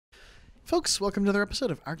Folks, welcome to another episode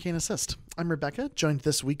of Arcane Assist. I'm Rebecca, joined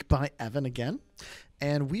this week by Evan again,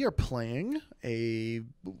 and we are playing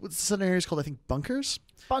what's the scenario called? I think Bunkers.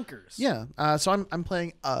 Bunkers. Yeah. So I'm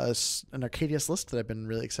playing an Arkadius list that I've been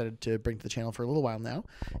really excited to bring to the channel for a little while now,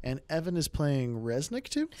 and Evan is playing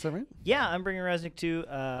Reznik2. Is that right? Yeah, I'm bringing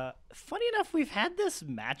Reznik2. Funny enough, we've had this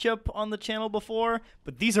matchup on the channel before,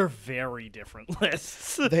 but these are very different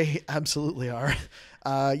lists. They absolutely are.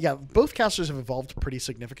 Yeah, both casters have evolved pretty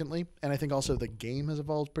significantly, and I think also the game has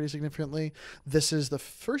evolved pretty significantly. This is the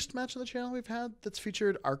first match on the channel we've had that's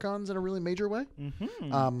featured Archons in a really major way.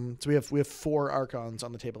 Mm-hmm. So we have 4 Archons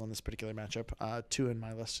on the table in this particular matchup, 2 in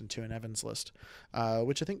my list and 2 in Evan's list,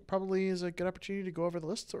 which I think probably is a good opportunity to go over the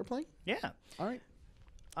lists that we're playing. Yeah. All right.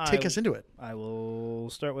 Take us into it. I will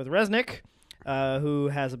start with Reznik, who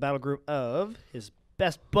has a battle group of his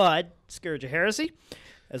best bud, Scourge of Heresy,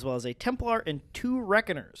 as well as a Templar and 2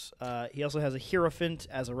 Reckoners. He also has a Hierophant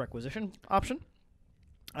as a requisition option.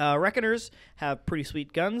 Reckoners have pretty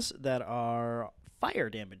sweet guns that are fire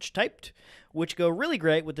damage typed, which go really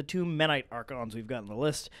great with the 2 Menite Archons we've got on the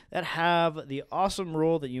list that have the awesome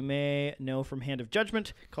rule that you may know from Hand of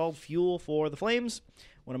Judgment called Fuel for the Flames.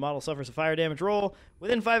 When a model suffers a fire damage roll,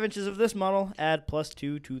 within 5 inches of this model, add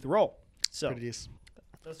 +2 to the roll. So,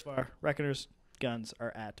 thus far, Reckoners' guns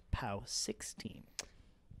are at POW 16.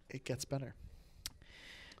 It gets better.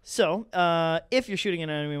 So, if you're shooting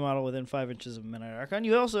an enemy model within 5 inches of a Menite Archon,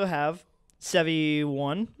 you also have Sevi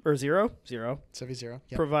 1 or 0, Sevi 0,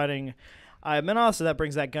 yep. Providing Menoth, so that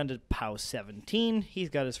brings that gun to POW 17. He's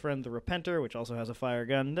got his friend the Repenter, which also has a fire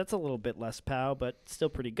gun. That's a little bit less POW, but still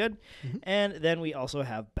pretty good. Mm-hmm. And then we also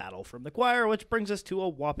have Battle from the Choir, which brings us to a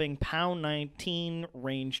whopping POW 19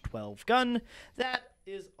 range 12 gun. That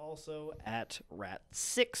is also at Rat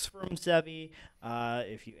 6 from Sevi.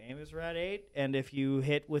 If you aim as Rat 8, and if you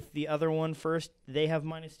hit with the other one first, they have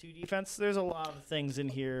 -2 defense. There's a lot of things in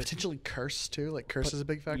here. Potentially Curse, too. Like, Curse is a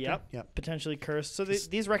big factor. Yep. Potentially Curse. So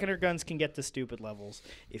these Reckoner guns can get to stupid levels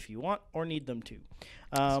if you want or need them to.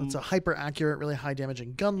 So it's a hyper-accurate, really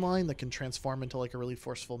high-damaging gun line that can transform into, like, a really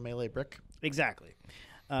forceful melee brick. Exactly.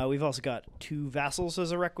 We've also got 2 Vassals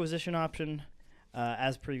as a requisition option.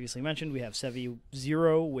 As previously mentioned, we have Sevi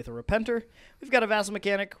 0 with a Repenter. We've got a Vassal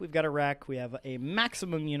Mechanik. We've got a Wrack. We have a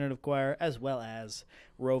maximum unit of Choir, as well as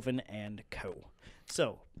Roven and Co.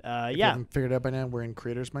 So, yeah. If you haven't figured out by now, we're in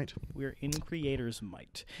Creator's Might. We're in Creator's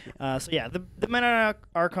Might. So, yeah, the Menite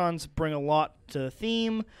Archons bring a lot to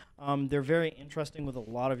theme. They're very interesting with a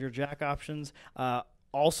lot of your Jack options.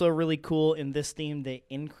 Also really cool in this theme, they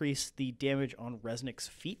increase the damage on Reznik's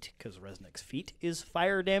feet, because Reznik's feet is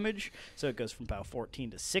fire damage. So it goes from about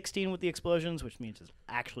 14 to 16 with the explosions, which means it's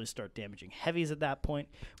actually start damaging heavies at that point,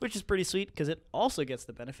 which is pretty sweet, because it also gets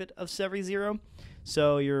the benefit of Sevi 0.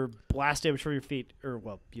 So your blast damage from your feet, or,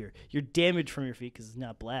 well, your damage from your feet, because it's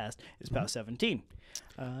not blast, is about 17.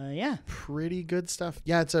 Yeah. Pretty good stuff.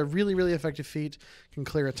 Yeah, it's a really, really effective feat. Can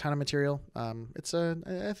clear a ton of material. I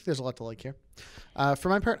think there's a lot to like here. For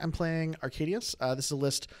my part, I'm playing Arkadius. This is a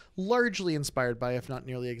list largely inspired by, if not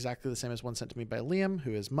nearly exactly the same as one sent to me by Liam,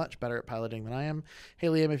 who is much better at piloting than I am. Hey,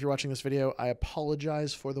 Liam, if you're watching this video, I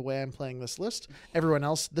apologize for the way I'm playing this list. Everyone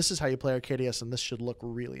else, this is how you play Arkadius, and this should look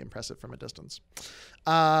really impressive from a distance.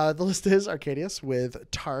 The list is Arkadius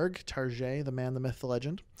with Targ, Target, the man, the myth, the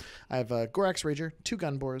legend. I have Gorax Rager, 2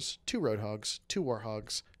 Gunboars, 2 Roadhogs, 2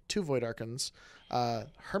 Warhogs, 2 Void Archons,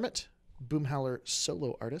 Hermit, Boomhowler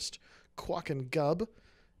solo artist, Kwaak and Gub,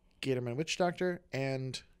 Gatorman Witch Doctor,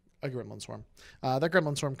 and a Gremlin Swarm. That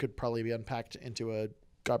Gremlin Swarm could probably be unpacked into a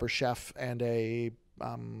Gobber Chef and a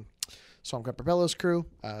Swamp Grumper Bellows crew,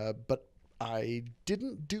 but I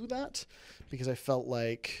didn't do that because I felt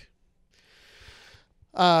like...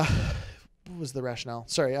 what was the rationale?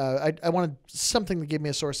 Sorry, I wanted something that gave me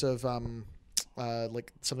a source of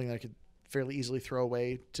like something that I could fairly easily throw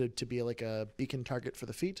away to be like a beacon target for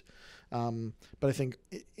the feet. But I think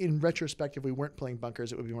in retrospect, if we weren't playing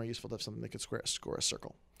bunkers, it would be more useful to have something that could score a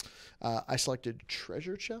circle. I selected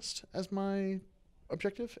Treasure Chest as my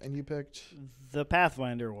objective, and you picked... The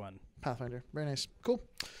Pathfinder one. Pathfinder. Very nice. Cool.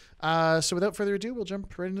 So without further ado, we'll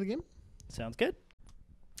jump right into the game. Sounds good.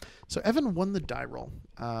 So Evan won the die roll.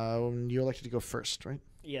 You elected to go first, right?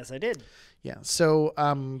 Yes, I did. Yeah. So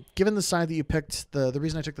given the side that you picked, the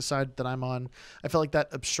reason I took the side that I'm on, I felt like that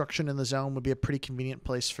obstruction in the zone would be a pretty convenient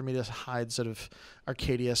place for me to hide sort of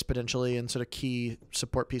Arkadius potentially and sort of key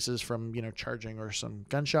support pieces from, charging or some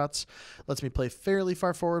gunshots. Lets me play fairly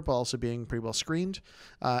far forward while also being pretty well screened.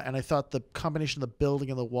 And I thought the combination of the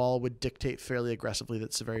building and the wall would dictate fairly aggressively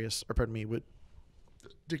that would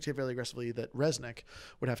dictate fairly aggressively that Reznik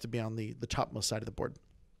would have to be on the topmost side of the board.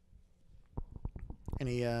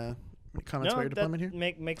 Any Any comments about your deployment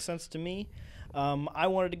here? Makes sense to me. I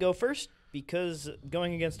wanted to go first because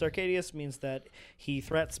going against Arkadius means that he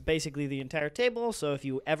threats basically the entire table. So if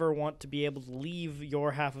you ever want to be able to leave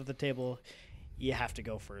your half of the table, you have to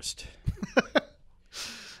go first.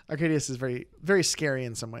 Arkadius is very, very scary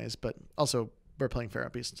in some ways, but also we're playing Pharaoh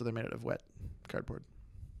Beast, so they're made out of wet cardboard.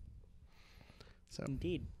 So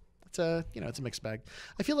indeed. It's a mixed bag.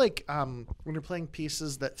 I feel like when you're playing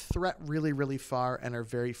pieces that threat really, really far and are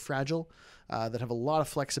very fragile, that have a lot of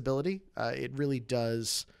flexibility, it really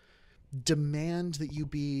does demand that you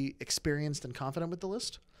be experienced and confident with the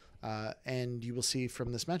list. And you will see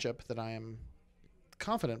from this matchup that I am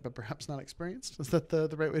confident, but perhaps not experienced. Is that the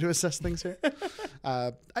right way to assess things here?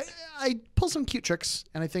 I pull some cute tricks,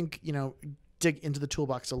 and I think, dig into the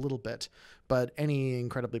toolbox a little bit, but any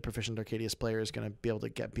incredibly proficient Arkadius player is going to be able to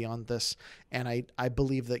get beyond this. And I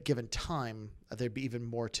believe that given time, there'd be even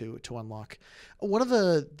more to unlock. One of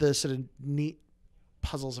the sort of neat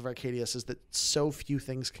puzzles of Arkadius is that so few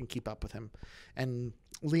things can keep up with him. And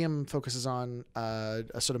Liam focuses on a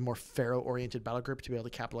sort of more Pharaoh-oriented battle group to be able to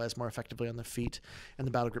capitalize more effectively on the feat and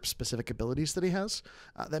the battle group specific abilities that he has.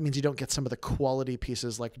 That means you don't get some of the quality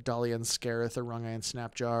pieces like Dalian Scarith or Wrong Eye and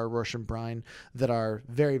Snapjar or Roshan Brine that are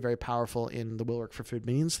very, very powerful in the Will Work for Food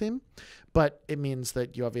Minions theme. But it means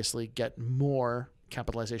that you obviously get more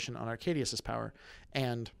capitalization on Arkadius's power.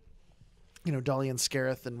 And Dalian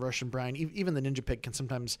Scarith and Roshan Brine, even the Ninja Pig can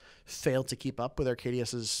sometimes fail to keep up with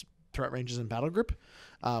Arkadius's threat ranges in battle group.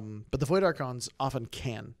 But the Void Archons often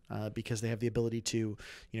can because they have the ability to,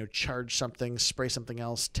 charge something, spray something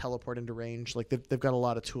else, teleport into range. Like they've got a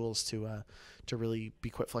lot of tools to really be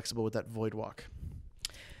quite flexible with that Void Walk.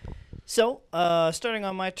 So, starting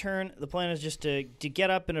on my turn, the plan is just to get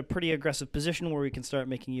up in a pretty aggressive position where we can start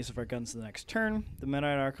making use of our guns the next turn. The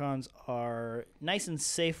Menite Archons are nice and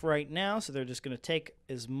safe right now, so they're just going to take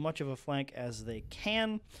as much of a flank as they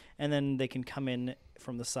can, and then they can come in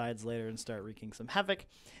from the sides later and start wreaking some havoc.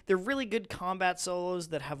 They're really good combat solos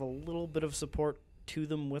that have a little bit of support to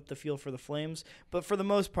them with the Feel for the Flames, but for the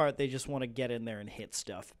most part, they just want to get in there and hit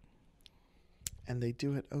stuff. And they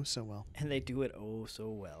do it oh so well.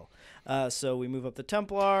 So we move up the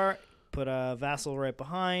Templar, put a Vassal right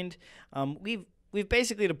behind. We've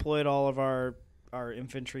basically deployed all of our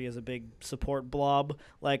infantry as a big support blob.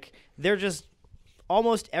 Like, they're just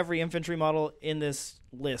almost every infantry model in this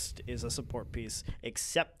list is a support piece,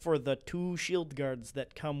 except for the 2 shield guards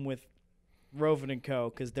that come with Rovan and Co.,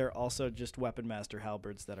 because they're also just Weapon Master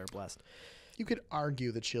halberds that are blessed. You could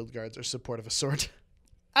argue that shield guards are support of a sort.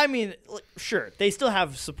 I mean, sure, they still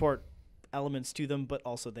have support elements to them, but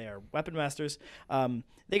also they are Weapon Masters.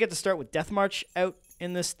 They get to start with Death March out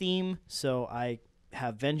in this theme, so I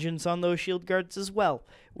have Vengeance on those shield guards as well,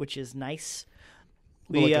 which is nice.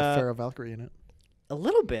 Like a Pharaoh Valkyrie unit. A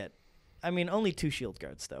little bit. I mean, only 2 shield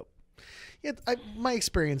guards, though. Yeah, my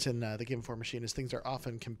experience in the Game 4 machine is things are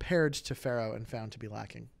often compared to Pharaoh and found to be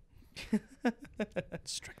lacking.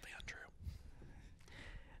 Strictly untrue.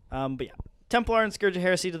 But yeah. Templar and Scourge of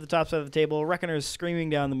Heresy to the top side of the table, Reckoners screaming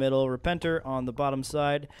down the middle, Repenter on the bottom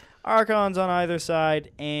side, Archons on either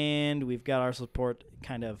side, and we've got our support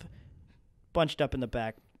kind of bunched up in the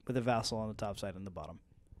back with a Vassal on the top side and the bottom.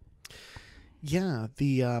 Yeah,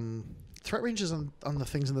 the threat ranges on the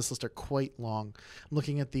things in this list are quite long. I'm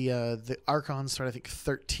looking at the Archons start, I think,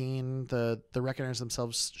 13. The Reckoners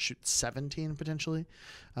themselves shoot 17 potentially.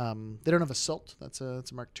 They don't have Assault. That's a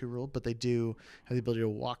Mark II rule, but they do have the ability to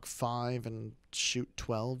walk 5 and shoot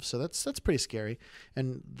 12. So that's pretty scary.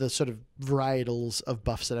 And the sort of varietals of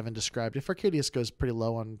buffs that I've been described. If Arkadius goes pretty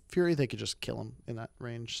low on Fury, they could just kill him in that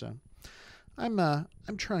range. So I'm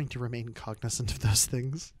trying to remain cognizant of those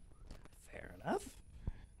things. Fair enough.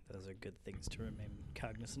 Those are good things to remain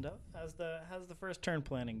cognizant of. How's the first turn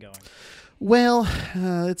planning going? Well,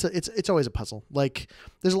 it's always a puzzle. Like,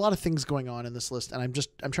 there's a lot of things going on in this list, and I'm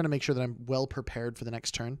trying to make sure that I'm well prepared for the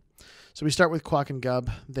next turn. So we start with Kwaak and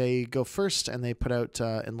Gub. They go first, and they put out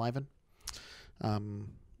Enliven.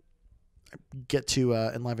 Get to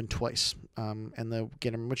Enliven twice, and the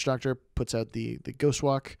Gatorman Witch Doctor puts out the Ghost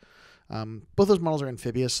Walk. Both those models are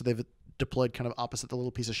amphibious, so they've deployed kind of opposite the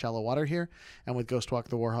little piece of shallow water here, and with Ghost Walk,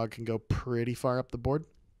 the Warhog can go pretty far up the board.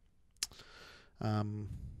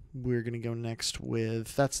 We're going to go next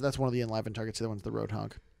with that's one of the Enliven targets. The other one's the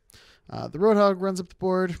Roadhog. The Roadhog runs up the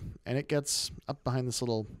board, and it gets up behind this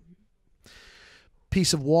little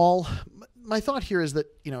piece of wall. My thought here is that,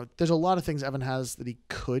 there's a lot of things Evan has that he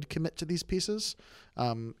could commit to these pieces,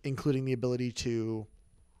 including the ability to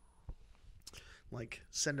like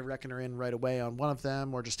send a Reckoner in right away on one of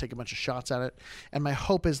them or just take a bunch of shots at it. And my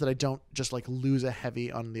hope is that I don't just like lose a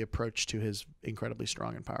heavy on the approach to his incredibly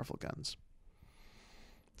strong and powerful guns.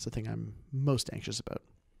 It's the thing I'm most anxious about.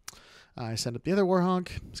 I send up the other Warhog.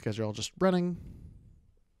 These guys are all just running.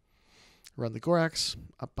 Run the Gorax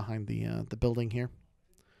up behind the building here.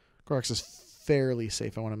 Gorax is fairly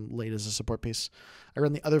safe. I want him laid as a support piece. I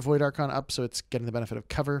run the other Void Archon up, so it's getting the benefit of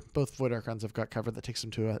cover. Both Void Archons have got cover that takes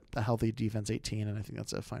them to a healthy defense 18, and I think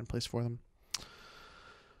that's a fine place for them.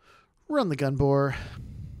 Run the Gun Boar.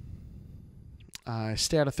 I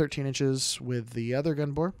stay out of 13 inches with the other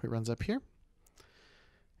Gun Boar, who runs up here.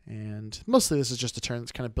 And mostly this is just a turn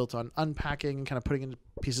that's kind of built on unpacking and kind of putting into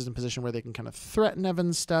pieces in position where they can kind of threaten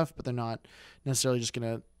Evan's stuff, but they're not necessarily just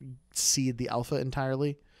going to cede the alpha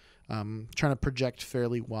entirely. Trying to project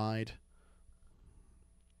fairly wide.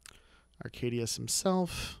 Arkadius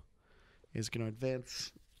himself is going to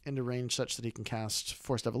advance into range such that he can cast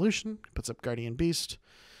Forced Evolution. Puts up Guardian Beast.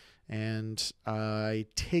 And I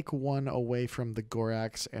take one away from the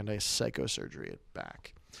Gorax and I Psychosurgery it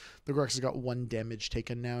back. The Gorax has got 1 damage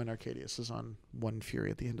taken now, and Arkadius is on 1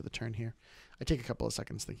 Fury at the end of the turn here. I take a couple of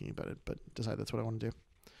seconds thinking about it, but decide that's what I want to do.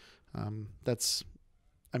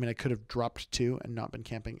 I could have dropped 2 and not been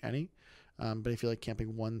camping any, but I feel like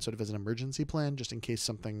camping 1 sort of as an emergency plan, just in case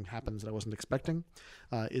something happens that I wasn't expecting,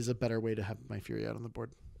 is a better way to have my Fury out on the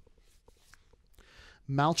board.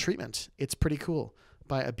 Maltreatment. It's pretty cool.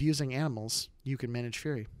 By abusing animals, you can manage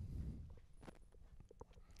Fury.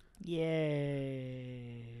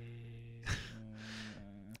 Yay.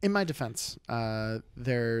 In my defense,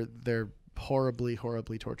 they're horribly,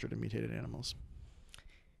 horribly tortured and mutated animals.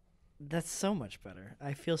 That's so much better.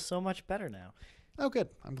 I feel so much better now. Oh, good.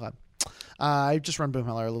 I'm glad. I just run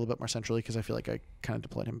Boomhowler a little bit more centrally because I feel like I kind of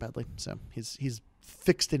deployed him badly. So he's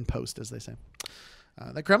fixed in post, as they say.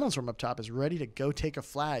 That Gremlin Swarm up top is ready to go take a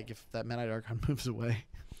flag if that Menite Archon moves away.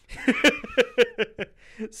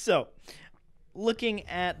 So, looking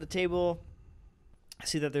at the table, I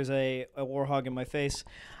see that there's a Warhog in my face.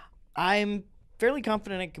 I'm fairly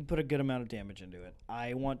confident I can put a good amount of damage into it.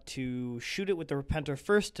 I want to shoot it with the Repenter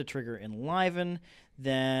first to trigger Enliven.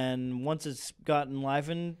 Then once it's got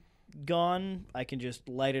Enliven gone, I can just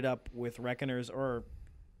light it up with Reckoners or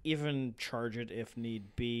even charge it if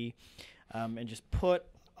need be, and just put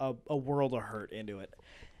a world of hurt into it.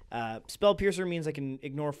 Spell Piercer means I can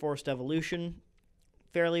ignore Forced Evolution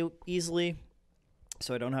fairly easily,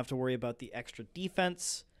 so I don't have to worry about the extra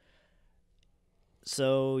defense.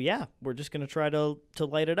 So, yeah, we're just going to try to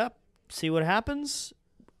light it up, see what happens.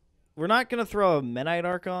 We're not going to throw a Menite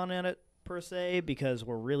Archon in it, per se, because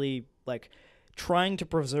we're really, trying to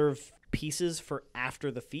preserve pieces for after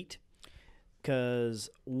the feat. Because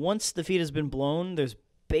once the feat has been blown, there's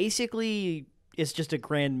basically, it's just a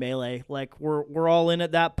grand melee. We're all in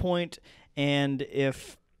at that point, and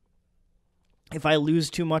if I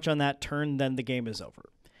lose too much on that turn, then the game is over.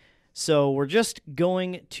 So we're just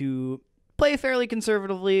going to play fairly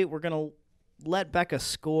conservatively. We're going to let Becca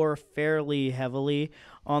score fairly heavily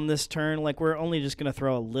on this turn. We're only just going to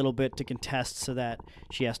throw a little bit to contest so that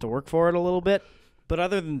she has to work for it a little bit. But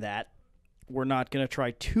other than that, we're not going to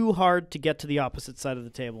try too hard to get to the opposite side of the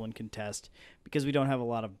table and contest because we don't have a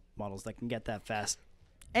lot of models that can get that fast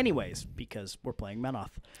anyways because we're playing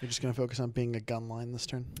Menoth. You're just going to focus on being a gun line this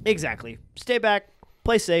turn? Exactly. Stay back,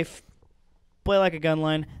 play safe, play like a gun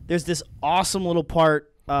line. There's this awesome little part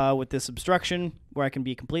with this obstruction where I can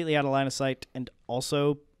be completely out of line of sight and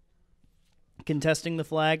also contesting the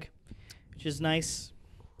flag, which is nice.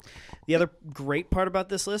 The other great part about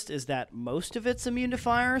this list is that most of it's immune to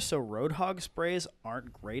fire, so Roadhog sprays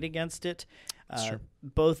aren't great against it. That's true.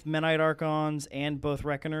 Both Menite Archons and both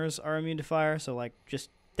Reckoners are immune to fire, so just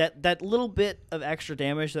that little bit of extra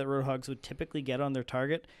damage that Roadhogs would typically get on their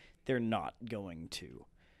target, they're not going to.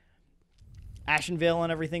 Ashen Veil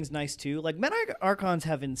on everything's nice too. Menite Archons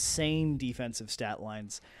have insane defensive stat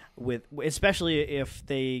lines, especially if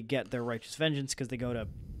they get their Righteous Vengeance, because they go to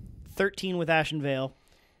 13 with Ashen Veil,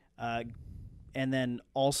 and then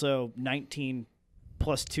also 19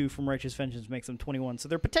 plus 2 from Righteous Vengeance makes them 21. So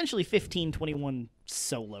they're potentially 15, 21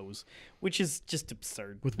 solos, which is just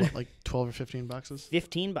absurd. With what, 12 or 15 boxes?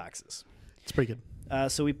 15 boxes. It's pretty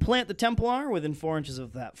good. So we plant the Templar within 4 inches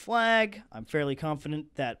of that flag. I'm fairly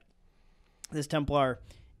confident that this Templar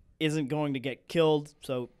isn't going to get killed,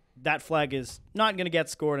 so that flag is not going to get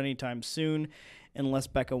scored anytime soon unless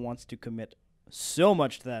Becca wants to commit so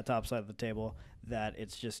much to that top side of the table that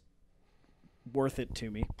it's just worth it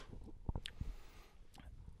to me.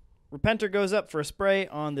 Repenter goes up for a spray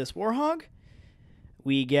on this Warhog.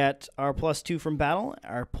 We get our +2 from battle,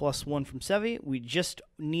 our +1 from Sevi. We just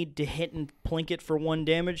need to hit and plink it for 1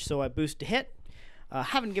 damage, so I boost to hit.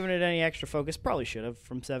 Haven't given it any extra focus. Probably should have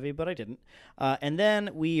from Sevi, but I didn't. And then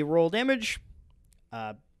we roll damage.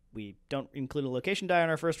 We don't include a location die on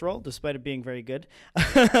our first roll, despite it being very good.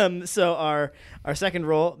 So our second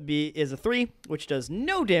roll is a 3, which does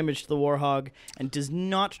no damage to the Warhog and does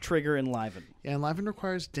not trigger Enliven. Yeah, Enliven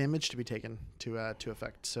requires damage to be taken to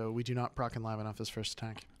effect, so we do not proc Enliven off his first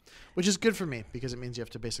attack, which is good for me because it means you have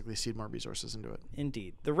to basically seed more resources into it.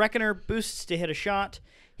 Indeed. The Reckoner boosts to hit a shot,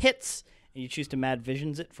 hits, and you choose to Mad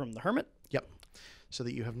Visions it from the Hermit. Yep. So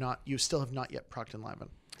that you still have not yet procced Enliven.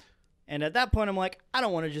 And at that point, I'm like, I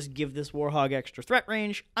don't want to just give this Warhog extra threat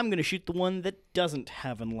range. I'm going to shoot the one that doesn't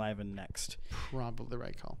have Enliven next. Probably the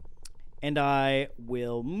right call. And I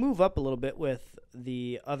will move up a little bit with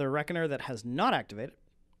the other Reckoner that has not activated.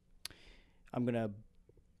 I'm going to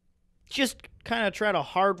just kind of try to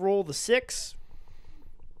hard roll the 6.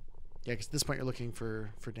 Yeah, because at this point you're looking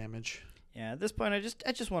for damage. Yeah, at this point I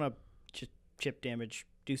just want to just chip damage,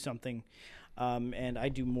 do something. And I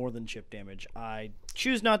do more than chip damage. I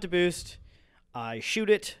choose not to boost. I shoot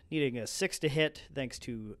it, needing a 6 to hit, thanks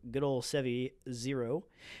to good old Sevi 0.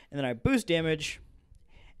 And then I boost damage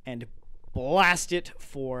and blast it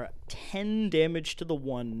for 10 damage to the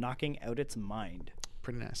 1, knocking out its mind.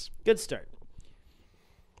 Pretty nice. Good start.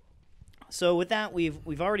 So with that,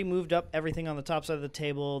 we've already moved up everything on the top side of the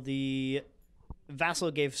table. The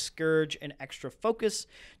Vassal gave Scourge an extra focus,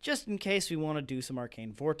 just in case we want to do some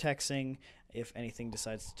arcane vortexing if anything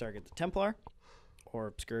decides to target the Templar,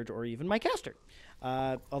 or Scourge, or even my caster.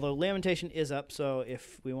 Although Lamentation is up, so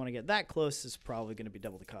if we want to get that close, it's probably going to be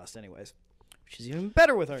double the cost anyways, which is even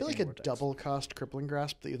better with Arcane I feel like Vortex. A double cost Crippling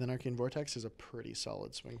Grasp that you then Arcane Vortex is a pretty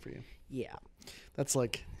solid swing for you. Yeah. That's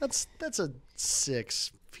a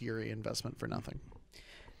 6 Fury investment for nothing.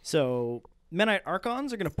 So Menite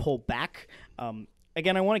Archons are going to pull back.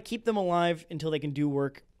 Again, I want to keep them alive until they can do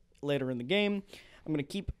work later in the game. I'm going to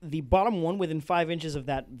keep the bottom one within 5 inches of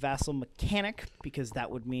that Vassal Mechanik, because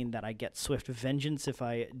that would mean that I get Swift Vengeance if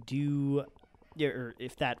I do, or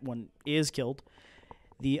if that one is killed.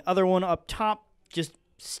 The other one up top just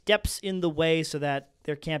steps in the way so that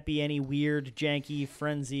there can't be any weird, janky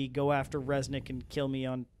frenzy, go after Reznik and kill me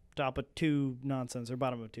on top of 2 nonsense, or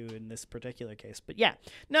bottom of 2 in this particular case. But yeah,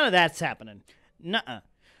 none of that's happening.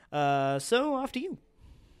 Nuh-uh. So off to you.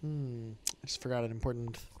 I just forgot an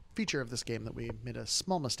important feature of this game that we made a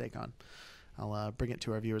small mistake on. I'll bring it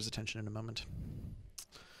to our viewers' attention in a moment.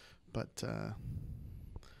 But there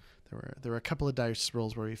were a couple of dice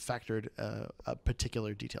rolls where we factored a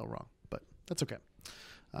particular detail wrong, but that's okay.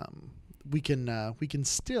 We can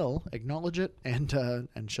still acknowledge it and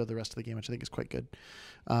show the rest of the game, which I think is quite good.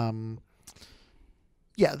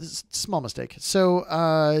 Yeah, this is a small mistake.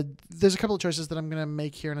 So there's a couple of choices that I'm going to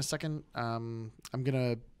make here in a second.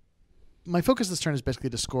 My focus this turn is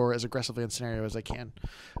basically to score as aggressively in scenario as I can.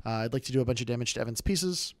 I'd like to do a bunch of damage to Evan's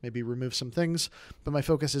pieces, maybe remove some things, but my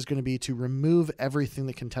focus is going to be to remove everything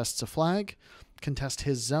that contests a flag, contest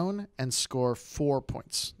his zone, and score 4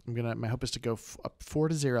 points. My hope is to go up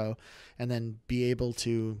 4-0, and then be able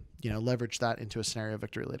to leverage that into a scenario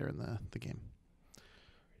victory later in the game.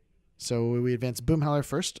 So we advance Boomhowler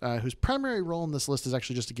first, whose primary role in this list is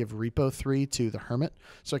actually just to give Repo 3 to the Hermit,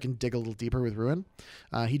 so I can dig a little deeper with Ruin.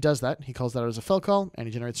 He does that. He calls that out as a fell call, and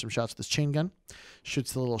he generates some shots with his chain gun.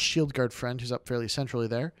 Shoots the little shield guard friend who's up fairly centrally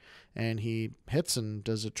there, and he hits and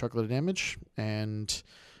does a truckload of damage, and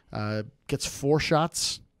gets 4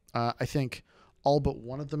 shots. I think all but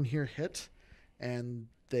one of them here hit, and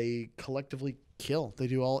they collectively kill. They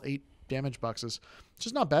do all 8 damage boxes, which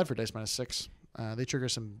is not bad for dice -6. They trigger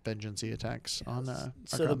some vengeance-y attacks on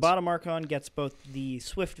So the bottom Archon gets both the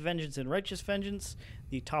Swift Vengeance and Righteous Vengeance.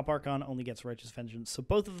 The top Archon only gets Righteous Vengeance. So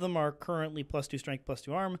both of them are currently +2 strength,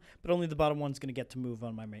 +2 arm, but only the bottom one's going to get to move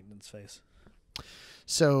on my maintenance phase.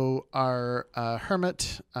 So our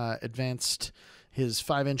Hermit advanced his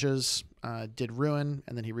 5 inches, did Ruin,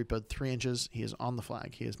 and then he repoed 3 inches. He is on the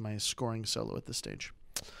flag. He is my scoring solo at this stage.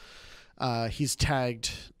 He's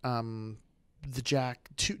tagged the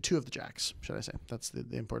jack, two of the jacks, should I say. That's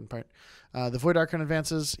the important part. The Void Archon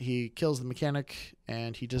advances. He kills the mechanic,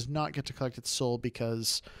 and he does not get to collect its soul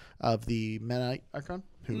because of the Menite Archon.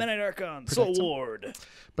 Menite Archon, Soul Ward.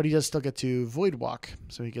 But he does still get to Void Walk,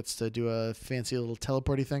 so he gets to do a fancy little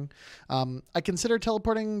teleporty thing. I consider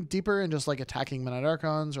teleporting deeper and just attacking Menite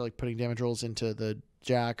Archons, or putting damage rolls into the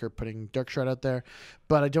Jack, or putting Dark Shroud out there,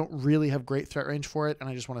 but I don't really have great threat range for it, and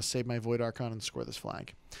I just want to save my Void Archon and score this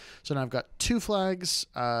flag. So now I've got 2 flags,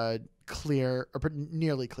 clear, or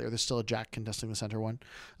nearly clear. There's still a Jack contesting the center one.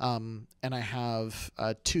 And I have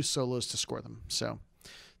 2 solos to score them. So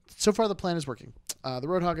far the plan is working. The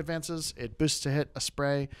Roadhog advances. It boosts to hit, a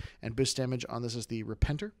spray, and boosts damage on this is the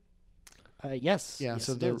Repenter. Yes. Yeah, yes,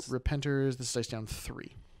 so the Repenters, this dice down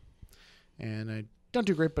 3. And I don't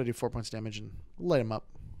do great, but I do 4 points damage and light them up.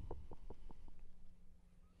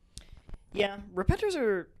 Yeah, Repenters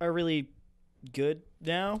are really good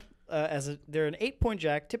now. They're an 8-point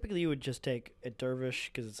Jack. Typically, you would just take a Dervish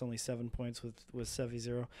because it's only 7 points with Sevi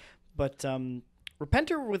 0. But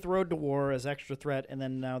Repenter with Road to War as extra threat, and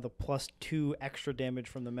then now the +2 extra damage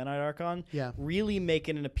from the Menite Archon. Yeah. Really make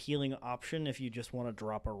it an appealing option if you just want to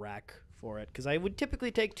drop a Wrack for it. Because I would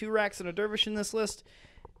typically take 2 Wracks and a Dervish in this list,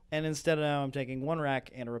 and instead of now I'm taking 1 Wrack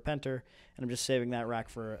and a Repenter, and I'm just saving that Wrack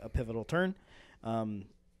for a pivotal turn.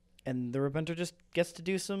 And the Repenter just gets to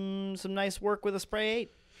do some nice work with a spray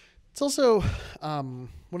 8. It's also one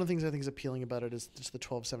of the things I think is appealing about it is just the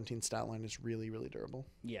 12-17 stat line is really, really durable.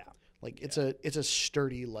 Yeah. Like it's a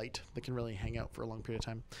sturdy light that can really hang out for a long period of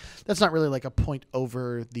time. That's not really like a point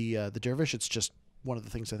over the Dervish. It's just one of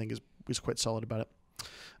the things I think is quite solid about it.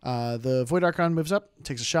 The Void Archon moves up,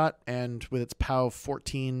 takes a shot, and with its POW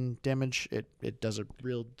 14 damage, it does a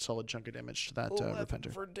real solid chunk of damage to that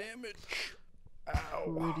Repenter. For damage.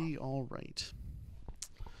 Pretty all right.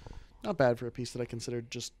 Not bad for a piece that I considered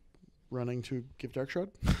just running to give Dark Shroud.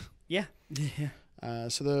 Yeah.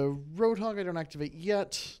 So the Roadhog I don't activate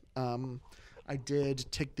yet. I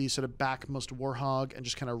did take the sort of backmost Warhog and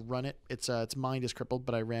just kind of run it. Its mind is crippled,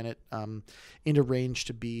 but I ran it into range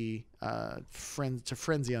to be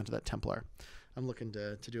frenzy onto that Templar. I'm looking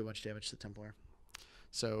to do a bunch of damage to the Templar.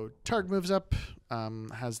 So Targ moves up,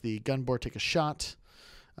 has the Gunboar take a shot.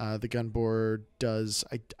 The Gunboar does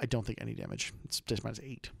I don't think any damage. It's just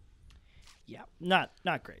 -8. Yeah, not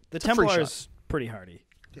great. The It's a free Templar is shot. pretty hardy.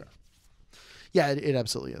 Yeah, it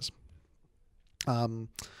absolutely is.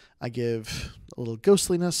 I give a little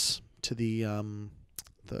ghostliness to the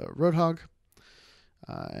Roadhog,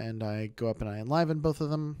 and I go up and I enliven both of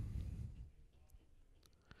them.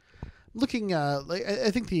 Looking, I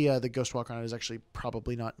think the Ghost Walk on it is actually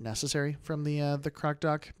probably not necessary from the Croak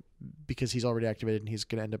dock because he's already activated and he's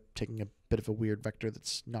going to end up taking a bit of a weird vector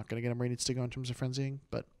that's not going to get him where he needs to go in terms of frenzying.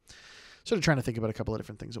 But sort of trying to think about a couple of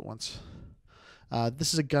different things at once.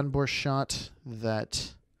 This is a Gunboar shot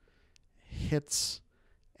that hits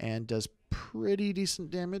and does pretty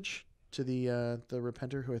decent damage to the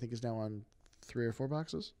Repenter, who I think is now on 3 or 4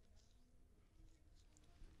 boxes.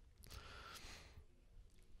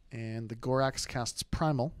 And the Gorax casts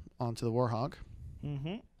Primal onto the Warhog.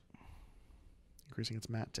 Mm-hmm. Increasing its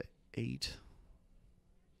mat to 8.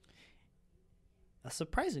 A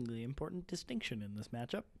surprisingly important distinction in this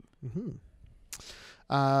matchup. Mm-hmm.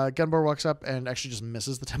 Gunboar walks up and actually just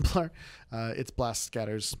misses the Templar. Its blast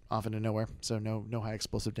scatters off into nowhere, so no high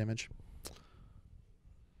explosive damage.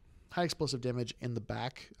 High explosive damage in the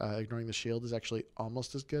back, ignoring the shield, is actually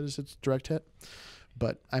almost as good as its direct hit,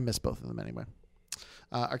 but I miss both of them anyway.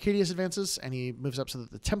 Arkadius advances, and he moves up so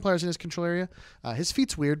that the Templar is in his control area. His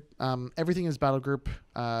feat's weird. Everything in his battle group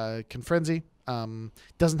can frenzy.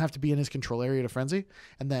 Doesn't have to be in his control area to frenzy.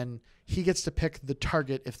 And then he gets to pick the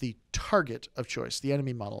target if the target of choice, the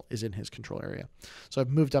enemy model, is in his control area. So I've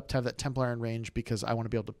moved up to have that Templar in range because I want to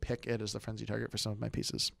be able to pick it as the frenzy target for some of my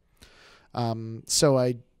pieces. So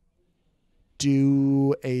I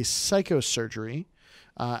do a Psychosurgery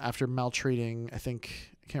after maltreating, I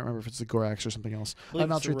can't remember if it's the Gorax or something else. I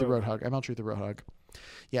maltreat the Roadhog. I maltreat the Roadhog.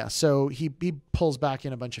 Yeah, so he pulls back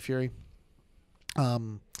in a bunch of fury.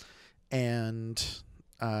 And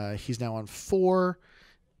he's now on 4.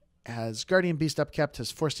 Has Guardian Beast upkept,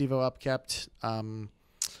 has Force Evo upkept.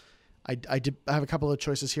 I have a couple of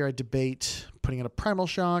choices here. I debate putting in a Primal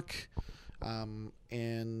Shock. And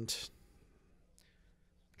I'm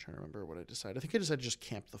trying to remember what I decided. I think I decided to just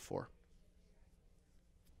camp the 4.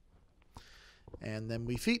 And then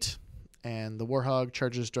we feat, and the Warhog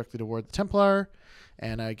charges directly toward the Templar,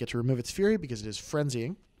 and I get to remove its fury because it is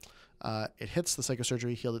frenzying. It hits the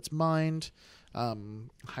Psychosurgery, healed its mind.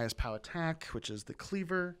 Highest POW attack, which is the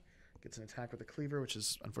Cleaver. Gets an attack with the Cleaver, which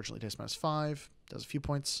is unfortunately dice -5. Does a few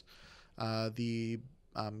points. The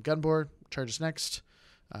Gunboar charges next.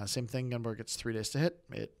 Same thing. Gunboar gets 3 days to hit.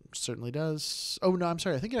 It certainly does. Oh no, I'm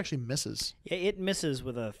sorry. I think it actually misses. Yeah, it misses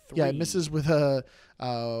with a 3. Yeah, it misses with a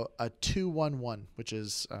 2-1-1, which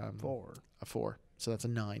is 4. A 4. So that's a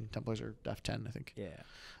 9. Templars are F10, I think. Yeah.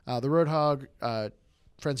 The Roadhog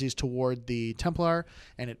frenzies toward the Templar,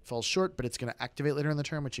 and it falls short, but it's going to activate later in the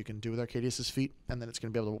turn, which you can do with Arkadius' feat, and then it's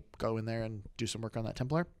going to be able to go in there and do some work on that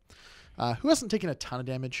Templar, who hasn't taken a ton of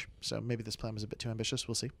damage, so maybe this plan was a bit too ambitious.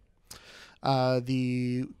 We'll see.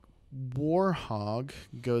 The Warhog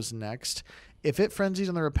goes next. If it frenzies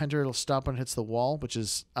on the Repenter, it'll stop when it hits the wall, which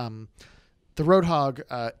is the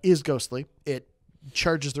Roadhog is ghostly. It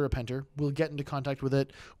charges the Repenter. We'll get into contact with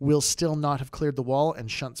it. We'll still not have cleared the wall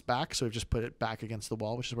and shunts back, so we've just put it back against the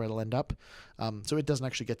wall, which is where it'll end up. So it doesn't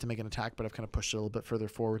actually get to make an attack, but I've kind of pushed it a little bit further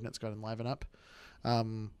forward, and it's got Enliven up.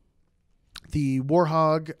 The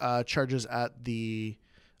Warhog charges at the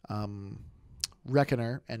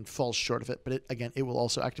Reckoner and falls short of it, but it will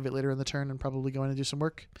also activate later in the turn and probably go in and do some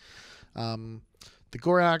work. The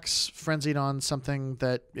Gorax frenzied on something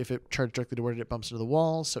that if it charged directly toward it bumps into the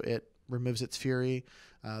wall, so it removes its fury.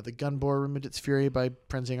 The Gunboar removed its fury by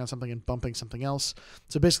frenzying on something and bumping something else.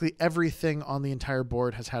 So basically everything on the entire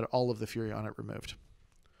board has had all of the fury on it removed.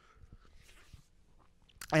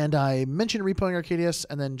 And I mentioned repoing Arkadius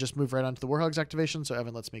and then just move right on to the Warhog's activation, so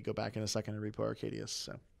Evan lets me go back in a second and repo Arkadius.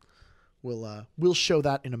 So we'll show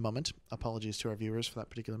that in a moment. Apologies to our viewers for that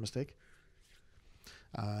particular mistake.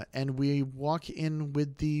 And we walk in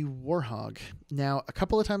with the Warhog. Now, a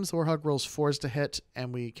couple of times the Warhog rolls 4s to hit,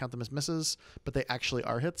 and we count them as misses, but they actually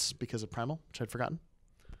are hits because of Primal, which I'd forgotten.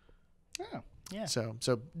 Oh, yeah. So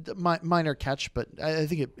minor catch, but I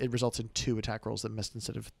think it results in 2 attack rolls that missed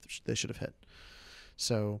instead of they should have hit.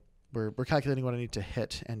 So we're calculating what I need to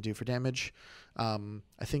hit and do for damage.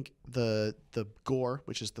 I think the Gore,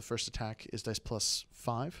 which is the first attack, is dice plus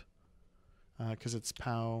 5 because it's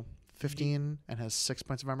POW 15 and has 6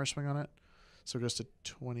 points of armor swing on it. So it goes to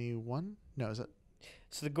 21. No, is it?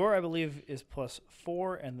 So the Gore, I believe, is plus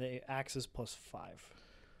 4 and the axe is plus 5.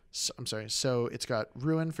 So, I'm sorry. So it's got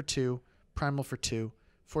Ruin for 2, Primal for 2,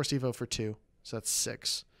 Force Evo for 2. So that's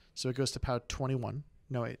 6. So it goes to POW 21.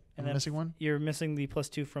 No, wait. Am I missing one? You're missing the plus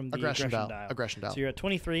 2 from the aggression dial. Aggression dial. So you're at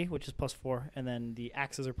 23, which is plus 4, and then the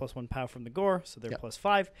axes are plus 1 POW from the Gore, so they're plus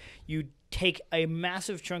 5. You take a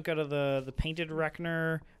massive chunk out of the painted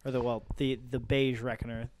Reckoner, or the beige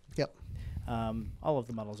Reckoner. Yep. All of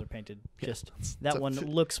the models are painted. Just that one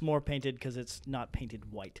looks more painted because it's not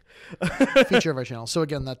painted white. Feature of our channel. So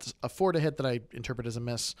again, that's a 4 to hit that I interpret as a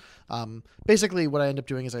miss. Basically, what I end up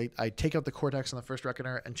doing is I take out the Cortex on the first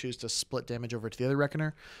Reckoner and choose to split damage over to the other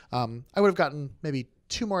Reckoner. I would have gotten maybe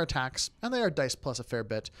 2 more attacks, and they are dice plus a fair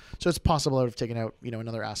bit. So it's possible I would have taken out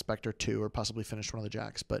another aspect or 2, or possibly finished one of the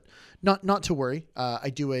Jacks. But not to worry. I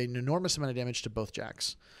do an enormous amount of damage to both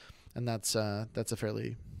Jacks, and that's a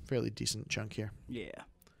fairly decent chunk here. Yeah.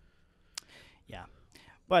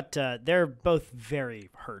 But they're both very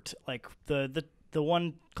hurt. Like the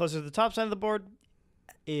one closer to the top side of the board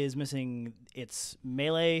is missing its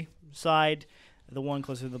melee side. The one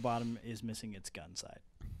closer to the bottom is missing its gun side.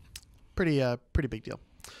 Pretty big deal.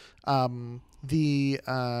 The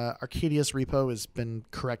Arkadius repo has been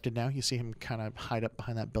corrected now. You see him kind of hide up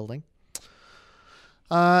behind that building.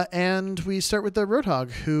 And we start with the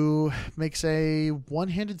Roadhog, who makes a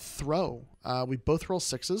one-handed throw. We both roll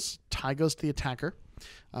 6s. Tie goes to the attacker.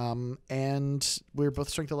 And we're both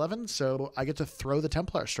strength 11, so I get to throw the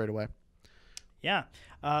Templar straight away. Yeah.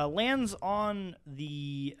 Lands on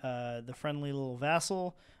the friendly little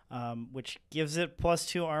vassal, which gives it plus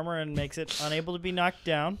 2 armor and makes it unable to be knocked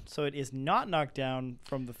down. So it is not knocked down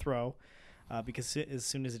from the throw. Because as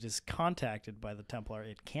soon as it is contacted by the Templar,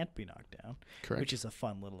 it can't be knocked down. Correct. Which is a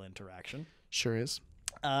fun little interaction. Sure is.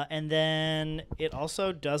 And then it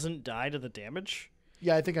also doesn't die to the damage.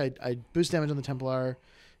 Yeah, I think I boost damage on the Templar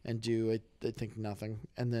and do, I think, nothing.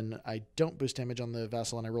 And then I don't boost damage on the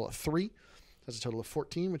Vassal, and I roll a 3. That's a total of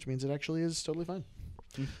 14, which means it actually is totally fine.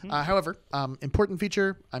 Mm-hmm. However, important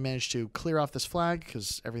feature, I managed to clear off this flag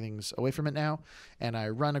because everything's away from it now, and I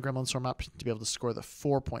run a Gremlin Swarm up to be able to score the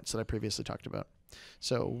 4 points that I previously talked about.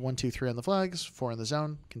 So 1, 2, 3 on the flags, 4 in the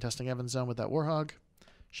zone, contesting Evan's zone with that Warhog.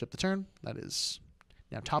 Ship the turn. That is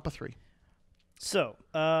now top of 3. So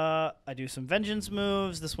I do some vengeance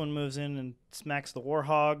moves. This one moves in and smacks the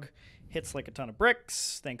Warhog, hits like a ton of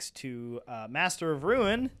bricks, thanks to Master of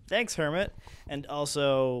Ruin. Thanks, Hermit. And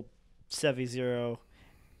also Sevi0.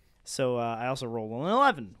 So I also roll an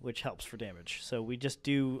 11, which helps for damage. So we just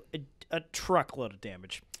do a truckload of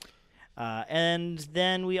damage. And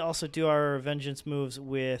then we also do our vengeance moves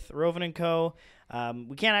with Rovan & Co.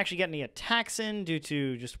 We can't actually get any attacks in due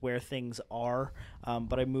to just where things are.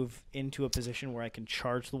 But I move into a position where I can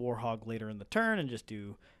charge the Warhog later in the turn and just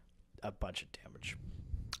do a bunch of damage.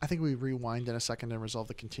 I think we rewind in a second and resolve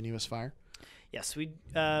the continuous fire. Yes, we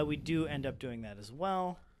do end up doing that as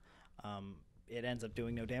well. It ends up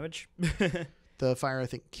doing no damage. The fire, I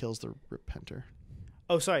think, kills the Repenter.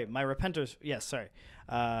 Oh, sorry. My Repenter's... Yes, sorry.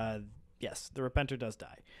 Yes, the Repenter does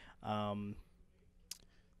die.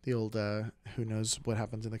 The old who knows what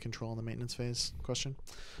happens in the control and the maintenance phase question.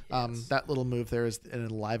 Yes. That little move there is an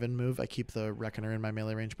enliven move. I keep the Reckoner in my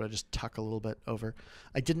melee range, but I just tuck a little bit over.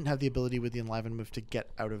 I didn't have the ability with the enliven move to get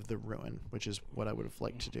out of the ruin, which is what I would have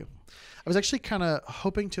liked to do. I was actually kind of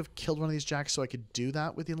hoping to have killed one of these jacks so I could do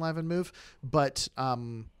that with the enliven move, but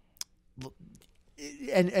and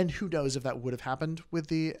who knows if that would have happened with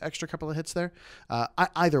the extra couple of hits there.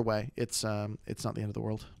 Either way, it's not the end of the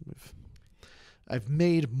world. I've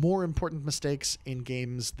made more important mistakes in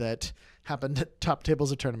games that happened at top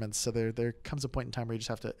tables of tournaments. So there comes a point in time where you just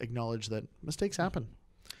have to acknowledge that mistakes happen.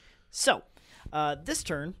 So this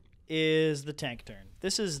turn is the tank turn.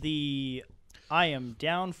 This is the I am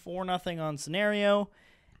down 4-0 on scenario,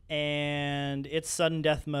 and it's sudden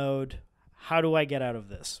death mode. How do I get out of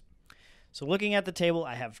this? So looking at the table,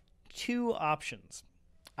 I have two options.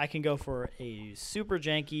 I can go for a super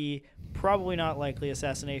janky, probably not likely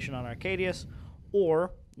assassination on Arkadius,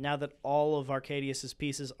 or now that all of Arkadius's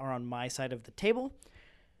pieces are on my side of the table,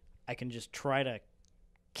 I can just try to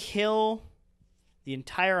kill the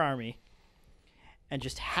entire army and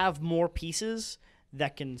just have more pieces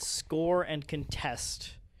that can score and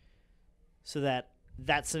contest so that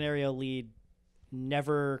that scenario lead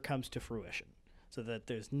never comes to fruition. So that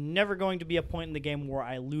there's never going to be a point in the game where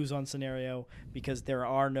I lose on scenario because there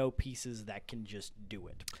are no pieces that can just do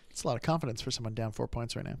it. It's a lot of confidence for someone down 4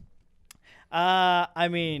 points right now. I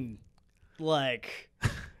mean, like,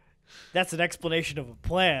 that's an explanation of a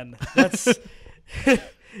plan. That's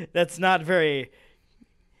that's not very.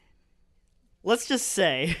 Let's just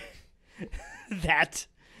say that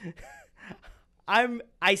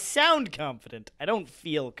I sound confident. I don't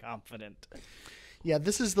feel confident. Yeah,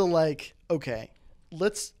 this is the okay,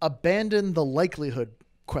 let's abandon the likelihood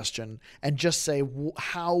question and just say,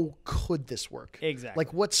 how could this work? Exactly.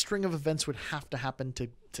 Like, what string of events would have to happen to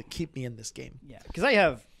keep me in this game? Yeah, because I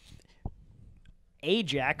have a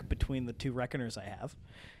jack between the two Reckoners I have.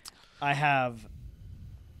 I have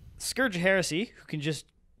Scourge of Heresy, who can just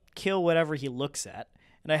kill whatever he looks at.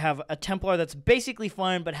 And I have a Templar that's basically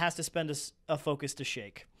fine, but has to spend a focus to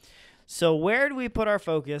shake. So where do we put our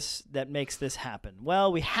focus that makes this happen?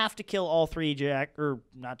 Well, we have to kill all three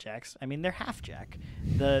not jacks. I mean, they're half jack.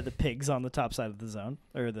 The pigs on the top side of the zone,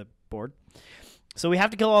 or the board. So we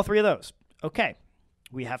have to kill all three of those. Okay.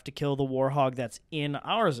 We have to kill the Warhog that's in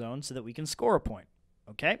our zone so that we can score a point.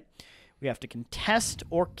 Okay. We have to contest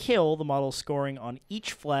or kill the model scoring on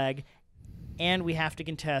each flag, and we have to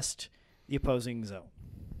contest the opposing zone.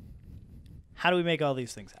 How do we make all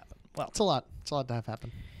these things happen? Well, it's a lot. It's a lot to have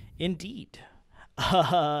happen. Indeed.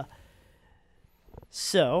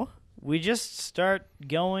 So we just start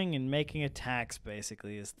going and making attacks,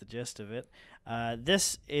 basically, is the gist of it.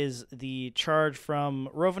 This is the charge from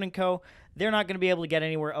Reznik2. They're not going to be able to get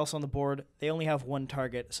anywhere else on the board. They only have one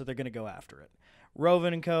target, so they're going to go after it.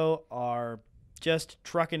 Reznik2 are just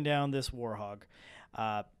trucking down this Warhog.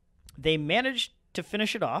 They managed to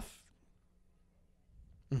finish it off.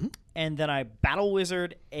 Mm-hmm. And then I Battle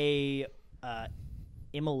Wizard a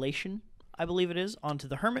Immolation, I believe it is, onto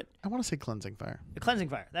the Hermit. I want to say Cleansing Fire. The Cleansing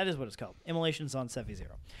Fire, that is what it's called. Immolation's on Sevi 0.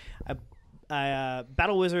 I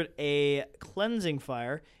Battle Wizard a Cleansing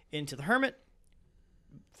Fire into the Hermit.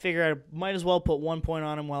 Figure I might as well put 1 point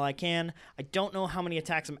on him while I can. I don't know how many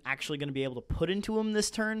attacks I'm actually going to be able to put into him this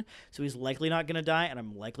turn, so he's likely not going to die, and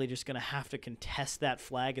I'm likely just going to have to contest that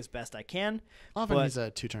flag as best I can. Often he's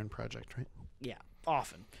a 2-turn project, right? Yeah,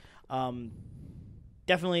 often.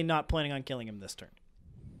 Definitely not planning on killing him this turn.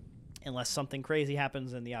 Unless something crazy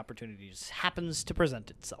happens and the opportunity just happens to present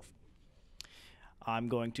itself. I'm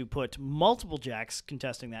going to put multiple jacks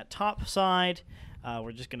contesting that top side.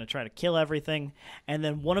 We're just going to try to kill everything. And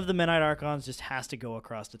then one of the Menite Archons just has to go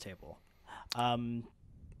across the table.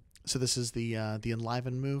 So this is the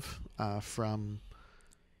Enliven move from...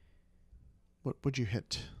 What would you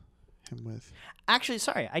hit him with? Actually,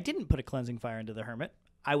 sorry, I didn't put a Cleansing Fire into the Hermit.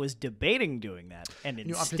 I was debating doing that, and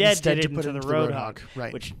instead did it into the Roadhog,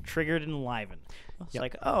 right. Which triggered Enliven. It's Yep.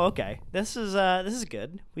 like, oh, okay, this is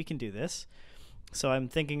good. We can do this. So I'm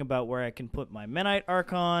thinking about where I can put my Menite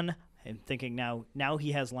Archon. I'm thinking now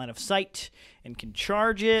he has line of sight and can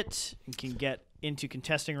charge it and can get into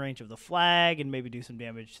contesting range of the flag and maybe do some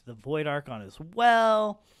damage to the Void Archon as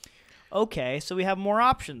well. Okay, so we have more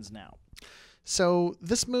options now. So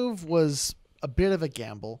this move was a bit of a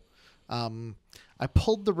gamble. I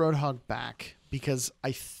pulled the Roadhog back because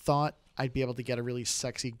I thought I'd be able to get a really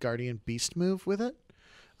sexy Guardian Beast move with it,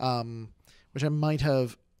 which I might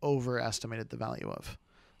have overestimated the value of.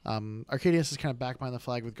 Arkadius is kind of back behind the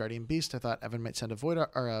flag with Guardian Beast. I thought Evan might send a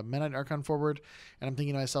Menite Archon forward, and I'm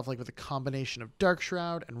thinking to myself, like, with a combination of Dark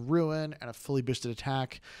Shroud and Ruin and a fully boosted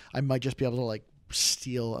attack, I might just be able to like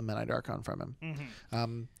steal a Menite Archon from him.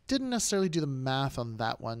 Mm-hmm. Didn't necessarily do the math on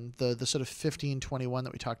that one. The sort of 15-21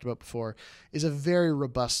 that we talked about before is a very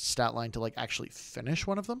robust stat line to like actually finish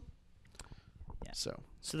one of them. Yeah.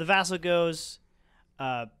 So the Vassal goes,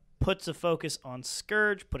 puts a focus on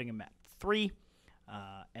Scourge, putting him at 3.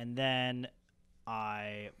 And then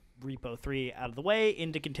I repo 3 out of the way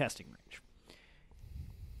into contesting range.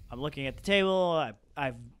 I'm looking at the table.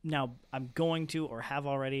 I'm going to, or have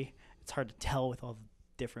already. It's hard to tell with all the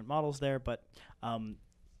different models there, but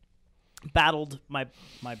battled my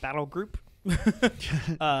battle group.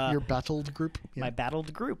 Your battled group. My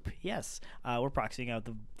battled group. Yes, we're proxying out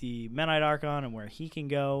the Menite Archon and where he can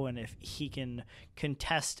go, and if he can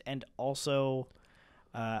contest and also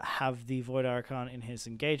have the Void Archon in his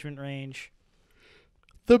engagement range.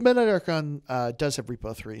 The Menite Archon does have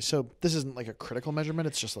Repo 3, so this isn't like a critical measurement.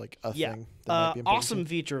 It's just like a thing. That might be important awesome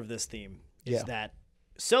feature of this theme is that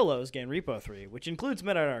solos gain Repo 3, which includes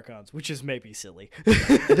Menite Archons, which is maybe silly.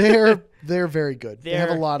 They're very good. They have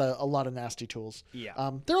a lot of nasty tools.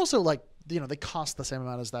 Yeah. They're also like, they cost the same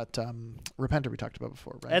amount as that Repenter we talked about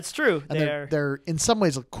before, right? That's true. And they're in some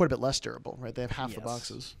ways quite a bit less durable, right? They have half the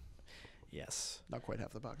boxes. Yes. Not quite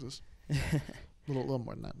half the boxes. a little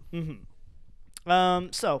more than that. Mm-hmm.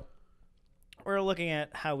 So we're looking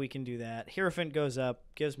at how we can do that. Hierophant goes up,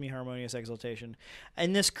 gives me Harmonious Exaltation.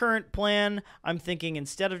 In this current plan, I'm thinking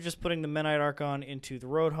instead of just putting the Menite Archon into the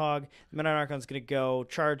Roadhog, the Menite Archon's going to go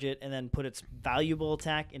charge it and then put its valuable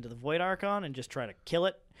attack into the Void Archon and just try to kill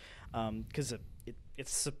it. Because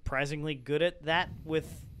it's surprisingly good at that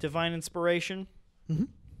with Divine Inspiration. Mm-hmm.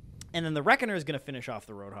 And then the Reckoner is going to finish off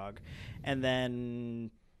the Roadhog. And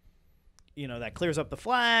then, that clears up the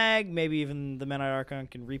flag. Maybe even the Menite Archon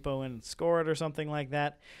can repo in and score it or something like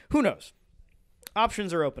that. Who knows?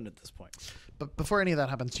 Options are open at this point. But before any of that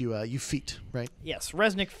happens, you feat, right? Yes.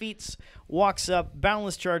 Reznik feats, walks up,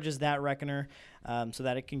 boundless charges that Reckoner so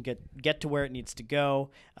that it can get to where it needs to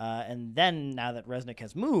go. And then, now that Reznik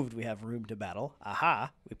has moved, we have room to battle.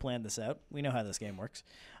 Aha! We planned this out. We know how this game works.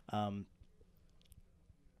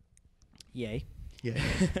 Yay. Yeah.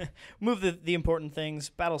 Move the important things,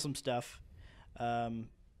 battle some stuff,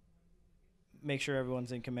 make sure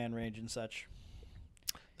everyone's in command range and such.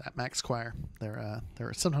 That Max Squire,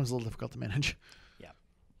 they're sometimes a little difficult to manage. Yeah.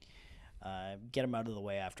 Get them out of the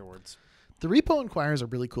way afterwards. The Repo Inquire is a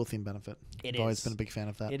really cool theme benefit. I've always been a big fan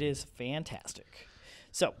of that. It is fantastic.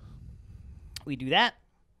 So, we do that.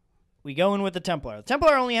 We go in with the Templar. The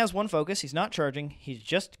Templar only has one focus. He's not charging. He's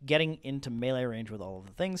just getting into melee range with all of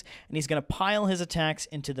the things, and he's going to pile his attacks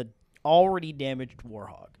into the already damaged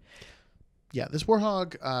Warhog. Yeah, this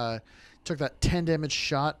Warhog took that 10 damage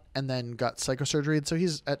shot and then got Psychosurgery, so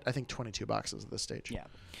he's at, I think, 22 boxes at this stage. Yeah.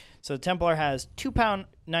 So the Templar has 2 pound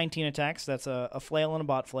 19 attacks. That's a flail and a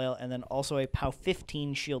bot flail, and then also a POW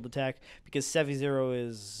 15 shield attack because Severius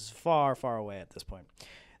is far, far away at this point.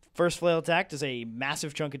 First flail attack does a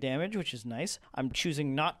massive chunk of damage, which is nice. I'm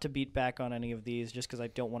choosing not to beat back on any of these just because I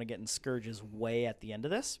don't want to get in Scourge's way at the end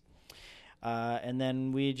of this. And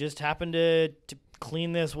then we just happen to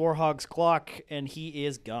clean this Warhog's clock, and he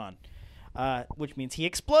is gone, which means he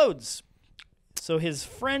explodes. So his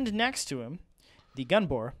friend next to him, the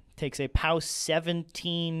Gunboar, takes a POW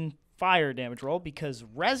 17 fire damage roll because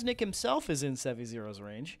Reznik himself is in Severius'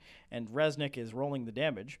 range, and Reznik is rolling the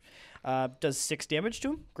damage. Does 6 damage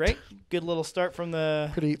to him. Great. Good little start from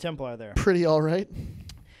the Templar there. Pretty all right.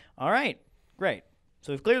 All right. Great.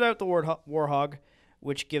 So we've cleared out the Warhog,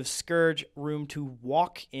 which gives Scourge room to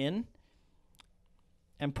walk in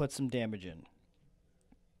and put some damage in.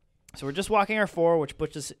 So we're just walking our 4, which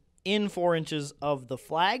puts us in 4 inches of the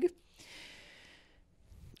flag.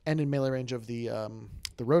 And in melee range of the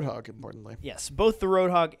Roadhog, importantly. Yes, both the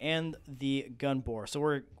Roadhog and the Gunboar. So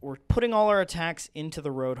we're putting all our attacks into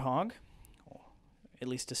the Roadhog, at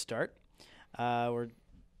least to start. We're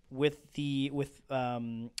with the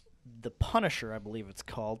Punisher, I believe it's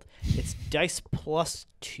called. It's dice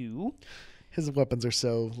 +2. His weapons are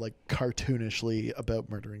so like cartoonishly about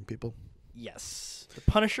murdering people. Yes, the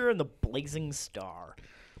Punisher and the Blazing Star.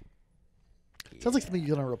 Sounds like something you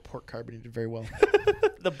get on a report card, but you did very well.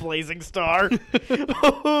 The Blazing Star.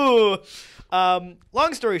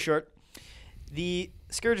 Long story short, the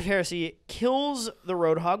Scourge of Heresy kills the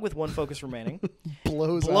Roadhog with 1 focus remaining.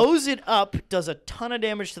 blows it up, does a ton of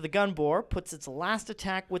damage to the Gunboar, puts its last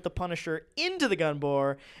attack with the Punisher into the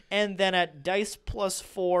Gunboar, and then at dice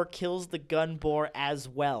 +4 kills the Gunboar as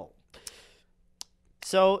well.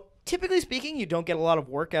 So typically speaking, you don't get a lot of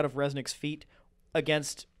work out of Reznik's feat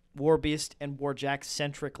against Warbeast and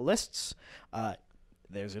Warjack-centric lists.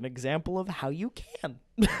 There's an example of how you can.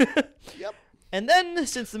 Yep. And then,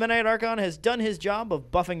 since the Menite Archon has done his job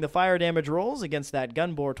of buffing the fire damage rolls against that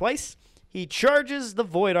Gunboar twice, he charges the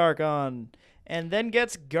Void Archon and then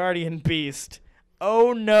gets Guardian Beast.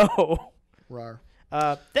 Oh no. Rar.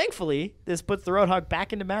 Thankfully, this puts the Roadhog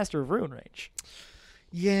back into Master of Ruin range.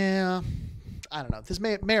 Yeah. I don't know. This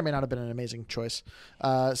may or may not have been an amazing choice.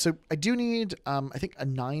 So I do need, I think, a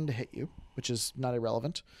 9 to hit you, which is not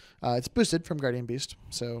irrelevant. It's boosted from Guardian Beast.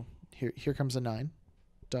 So here comes a 9. ...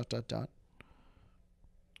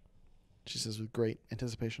 She says with great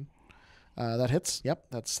anticipation. That hits. Yep,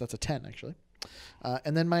 that's a 10, actually.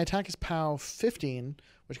 And then my attack is POW 15,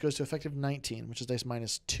 which goes to effective 19, which is dice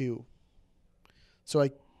minus 2. So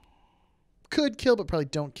I could kill, but probably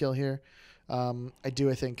don't kill here. I do,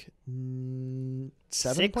 I think, 7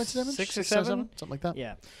 points of damage? 6 or 7? Something like that.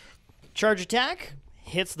 Yeah. Charge attack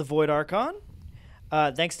hits the Void Archon.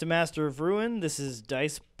 Thanks to Master of Ruin, this is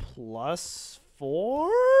dice plus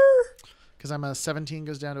 4? Because I'm a 17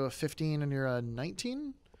 goes down to a 15 and you're a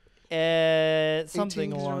 19?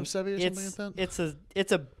 Something along. It's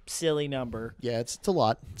a silly number. Yeah, it's a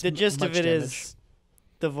lot. It's the gist of it damage. is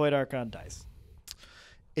the Void Archon dies.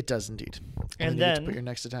 It does indeed. And then you then get to put your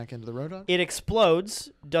next attack into the Roadhog. It explodes,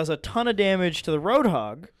 does a ton of damage to the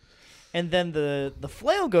Roadhog, and then the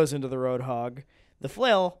flail goes into the Roadhog. The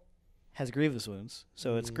flail has grievous wounds,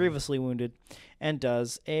 so it's grievously wounded, and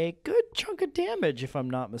does a good chunk of damage, if I'm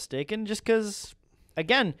not mistaken, just because,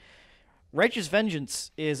 again, Righteous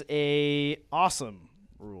Vengeance is a awesome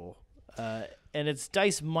rule, and it's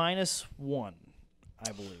dice minus 1,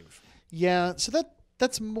 I believe. Yeah, so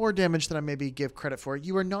that's more damage than I maybe give credit for.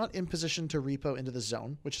 You are not in position to repo into the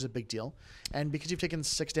zone, which is a big deal, and because you've taken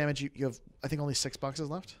 6 damage, you have, I think, only 6 boxes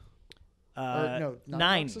left? No,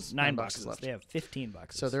 9 boxes? 9 boxes left. They have 15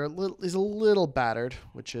 boxes. So they're a little battered,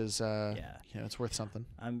 which is, it's worth something.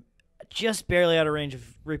 I'm just barely out of range of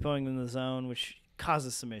repoing in the zone, which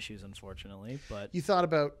causes some issues, unfortunately. But you thought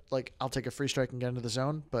about, like, I'll take a free strike and get into the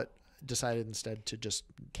zone, but decided instead to just...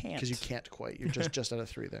 Can't. Because you can't quite. You're just out of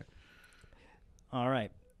 3 there. All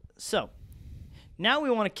right. So, now we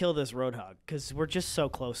want to kill this Roadhog, because we're just so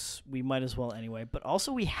close. We might as well anyway. But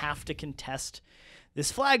also we have to contest this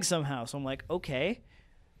flag somehow. So I'm like, okay,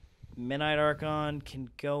 Menite Archon can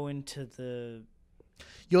go into the...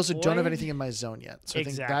 You also don't have Void? anything in my zone yet. So I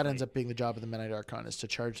think that ends up being the job of the Menite Archon, is to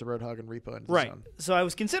charge the Roadhog and repo into the zone. So I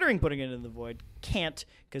was considering putting it in the Void. Can't,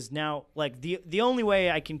 because now, like, the only way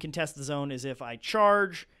I can contest the zone is if I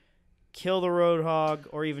charge, kill the Roadhog,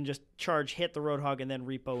 or even just charge, hit the Roadhog, and then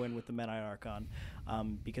repo in with the Menite Archon,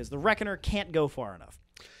 because the Reckoner can't go far enough.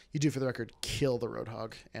 You do, for the record, kill the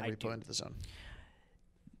Roadhog and repo into the zone.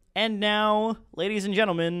 And now, ladies and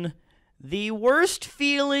gentlemen, the worst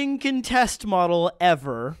feeling contest model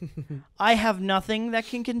ever. I have nothing that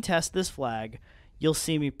can contest this flag. You'll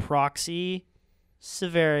see me proxy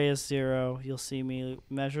Severius 0. You'll see me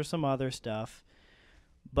measure some other stuff.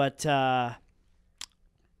 But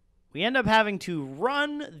we end up having to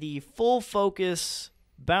run the full focus,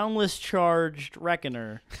 boundless charged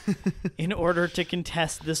Reckoner in order to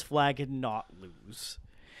contest this flag and not lose.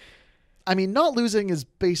 I mean, not losing is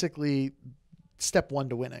basically step 1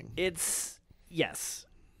 to winning. Yes.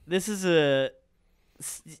 This is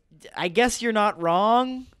I guess you're not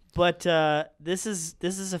wrong, but this is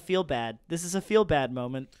a feel bad. This is a feel bad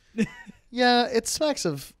moment. Yeah, it smacks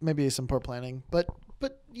of maybe some poor planning, but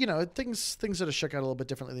you know, things sort of shook out a little bit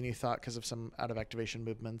differently than you thought because of some out of activation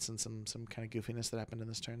movements and some kind of goofiness that happened in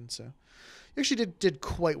this turn. So you actually did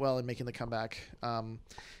quite well in making the comeback. And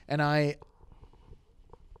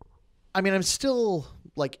I mean, I'm still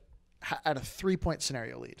like at a 3-point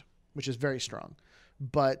scenario lead, which is very strong,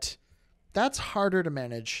 but that's harder to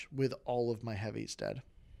manage with all of my heavies dead.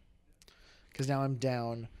 Because now I'm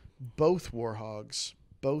down both Warhogs,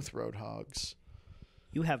 both Roadhogs.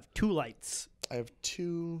 You have 2 lights. I have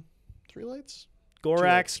 3 lights?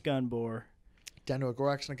 Gorax, Gunboar. Down to a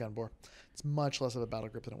Gorax and a Gunboar. It's much less of a battle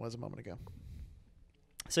group than it was a moment ago.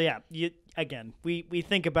 So yeah, we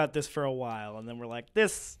think about this for a while, and then we're like,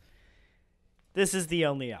 this is the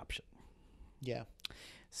only option. Yeah.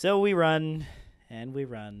 So we run, and we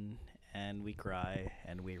run, and we cry,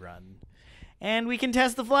 and we run. And we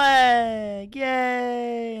contest the flag!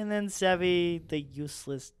 Yay! And then Sevi, the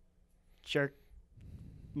useless jerk,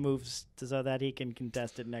 moves so that he can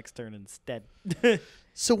contest it next turn instead.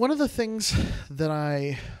 So one of the things that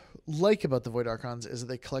I like about the Void Archons is that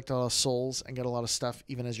they collect a lot of souls and get a lot of stuff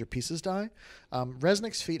even as your pieces die.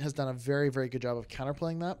 Reznik's feat has done a very, very good job of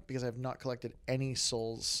counterplaying that because I have not collected any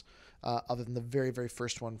souls other than the very, very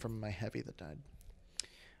first one from my heavy that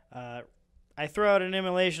died. I throw out an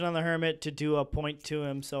immolation on the Hermit to do a point to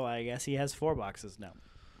him, so I guess he has 4 boxes now.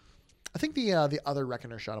 I think the other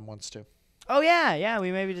Reckoner shot him once too. Oh yeah,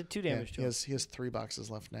 we maybe did 2 damage to him. He has 3 boxes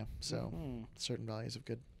left now, so certain values of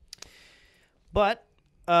good. But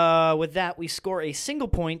with that, we score a single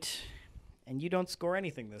point, and you don't score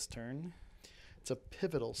anything this turn. It's a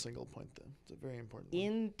pivotal single point, though. It's a very important one.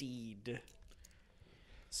 Indeed.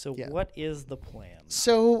 So what is the plan?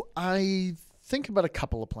 So I think about a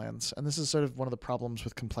couple of plans, and this is sort of one of the problems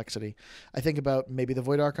with complexity. I think about maybe the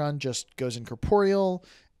Void Archon just goes incorporeal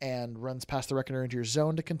and runs past the Reckoner into your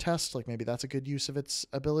zone to contest. Like maybe that's a good use of its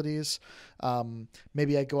abilities.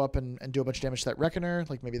 Maybe I go up and do a bunch of damage to that Reckoner.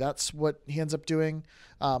 Like maybe that's what he ends up doing.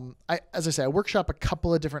 As I say, I workshop a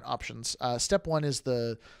couple of different options. Step 1 is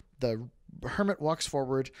the Hermit walks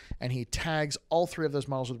forward and he tags all 3 of those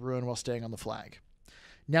models with Ruin while staying on the flag.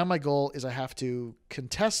 Now my goal is I have to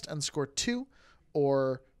contest and score 2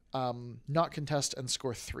 or not contest and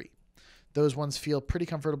score 3. Those ones feel pretty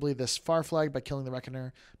comfortably. This far flag by killing the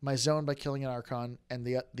Reckoner, my zone by killing an Archon, and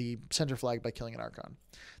the center flag by killing an Archon.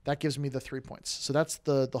 That gives me the 3 points. So that's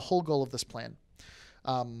the whole goal of this plan.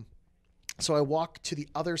 So I walk to the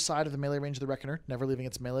other side of the melee range of the Reckoner, never leaving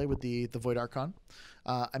its melee with the Void Archon.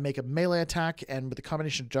 I make a melee attack, and with the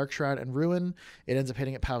combination of Dark Shroud and Ruin, it ends up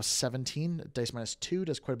hitting at POW 17. Dice -2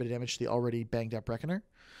 does quite a bit of damage to the already banged up Reckoner.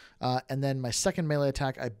 And then my second melee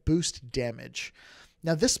attack, I boost damage.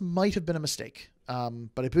 Now, this might have been a mistake,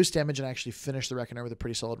 but I boost damage and actually finish the Reckoner with a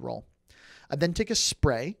pretty solid roll. I then take a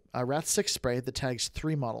spray, a Wrath 6 spray that tags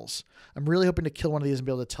 3 models. I'm really hoping to kill one of these and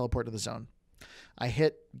be able to teleport to the zone. I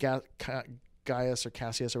hit Gaius or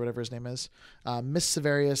Cassius or whatever his name is, miss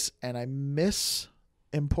Severius, and I miss,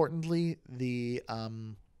 importantly, the...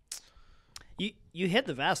 You hit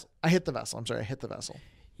the Vassal. I hit the Vassal. I'm sorry, I hit the Vassal.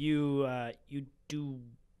 You do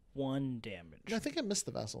 1 damage. No, I think I missed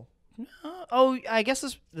the Vassal. I guess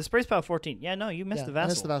the spray's power 14. Yeah, no, you missed the Vassal.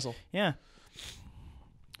 I missed the Vassal. Yeah.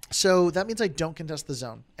 So that means I don't contest the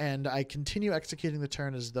zone, and I continue executing the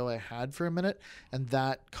turn as though I had for a minute, and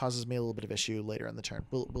that causes me a little bit of issue later in the turn.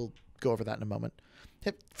 We'll go over that in a moment,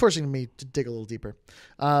 forcing me to dig a little deeper.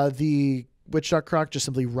 The Witchdog Croak just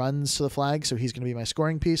simply runs to the flag, so he's going to be my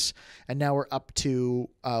scoring piece, and now we're up to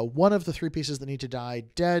 1 of the 3 pieces that need to die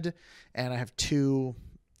dead, and I have 2...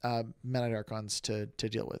 Menite Archons to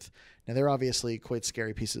deal with. Now, they're obviously quite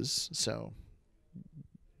scary pieces, so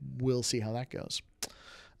we'll see how that goes.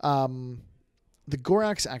 The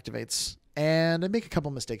Gorax activates, and I make a couple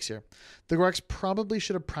mistakes here. The Gorax probably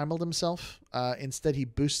should have primaled himself. Instead, he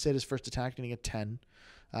boosts at his first attack, getting a 10.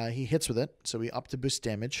 He hits with it, so we opt to boost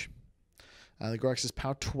damage. The Gorax is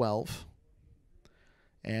POW 12,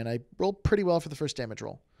 and I rolled pretty well for the first damage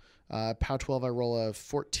roll. POW 12, I roll a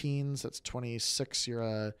 14, so that's 26.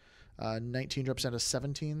 You're a 19 drops down to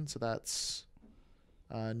 17, so that's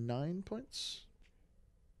 9 points.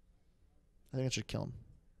 I think I should kill him.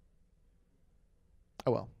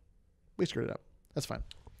 Oh well, we screwed it up. That's fine.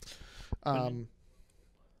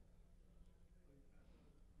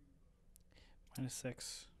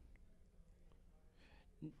 -6.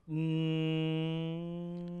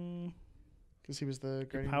 Because he was the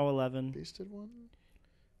Guardian POW 11. Beasted one.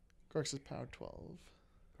 Gorax is POW 12.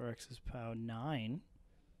 Gorax is POW 9.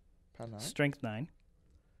 POW 9? Strength 9.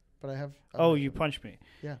 But I have... you punched me.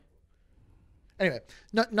 Yeah. Anyway,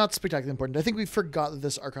 not spectacularly important. I think we forgot that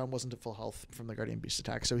this Archon wasn't at full health from the Guardian Beast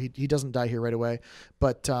attack, so he doesn't die here right away.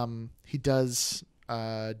 But he does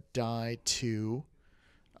die to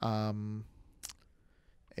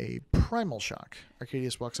a Primal Shock.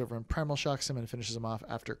 Arkadius walks over and Primal Shocks him and finishes him off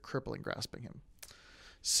after crippling grasping him.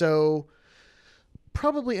 So...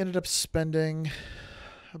 probably ended up spending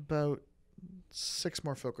about 6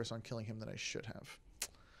 more focus on killing him than I should have,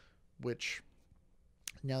 which,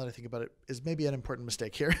 now that I think about it, is maybe an important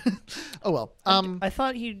mistake here. Oh well. I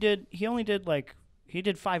thought he only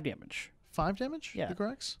did 5 damage. 5 damage? Yeah. The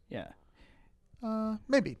Gorax? Yeah.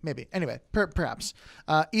 Maybe. Anyway, perhaps.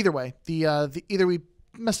 Either way, either we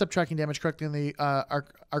messed up tracking damage correctly in the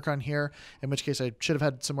Archon here, in which case I should have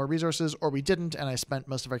had some more resources, or we didn't, and I spent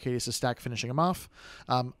most of Arkadius' stack finishing him off.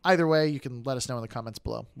 Either way, you can let us know in the comments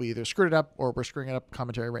below. We either screwed it up, or we're screwing it up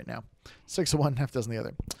commentary right now. 6 of one, half dozen the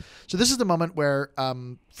other. So this is the moment where,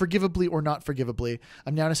 forgivably or not forgivably,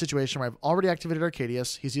 I'm now in a situation where I've already activated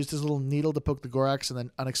Arkadius. He's used his little needle to poke the Gorax, and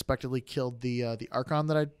then unexpectedly killed the Archon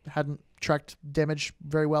that I hadn't tracked damage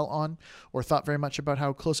very well on, or thought very much about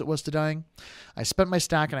how close it was to dying. I spent my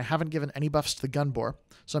stack, and I haven't given any buffs to the Gun Boar,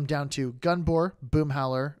 so I'm down to Gun Boar,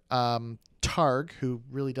 Boomhowler, Targ, who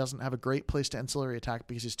really doesn't have a great place to ancillary attack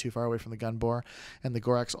because he's too far away from the Gunboar, and the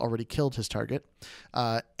Gorax already killed his target,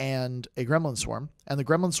 and a Gremlin Swarm. And the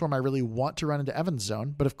Gremlin Swarm I really want to run into Evan's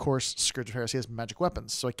zone, but of course Scourge of Heresy has magic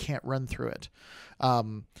weapons, so I can't run through it.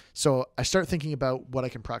 So I start thinking about what I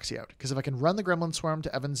can proxy out, because if I can run the Gremlin Swarm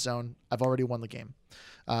to Evan's zone, I've already won the game.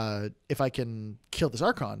 If I can kill this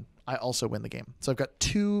Archon, I also win the game. So I've got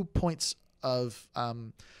 2 points of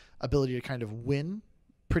ability to kind of win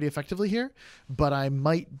pretty effectively here, but I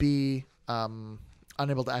might be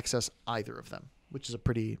unable to access either of them, which is a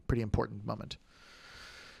pretty important moment.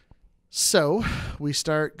 So we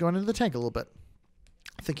start going into the tank a little bit,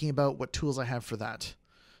 thinking about what tools I have for that.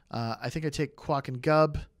 I think I take Kwaak and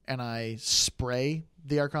Gub and I spray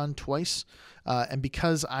the Archon twice, and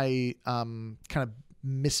because I kind of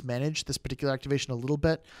mismanaged this particular activation a little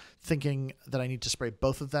bit, thinking that I need to spray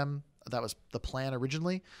both of them. That was the plan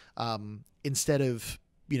originally. Instead of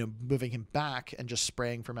moving him back and just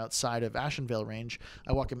spraying from outside of Ashenvale range,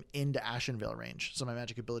 I walk him into Ashenvale range. So my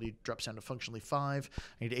magic ability drops down to functionally 5.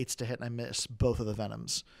 I need 8s to hit, and I miss both of the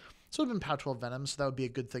Venoms. So it would have been POW 12 Venoms, so that would be a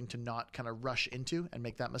good thing to not kind of rush into and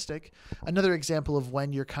make that mistake. Another example of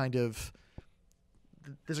when you're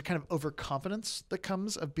there's a kind of overconfidence that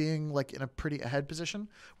comes of being like in a pretty ahead position,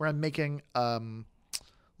 where I'm making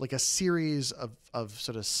like a series of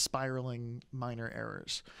sort of spiraling minor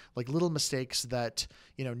errors, like little mistakes that,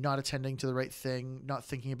 not attending to the right thing, not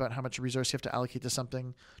thinking about how much resource you have to allocate to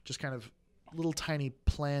something, just kind of little tiny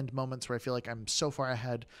planned moments where I feel like I'm so far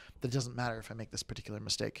ahead that it doesn't matter if I make this particular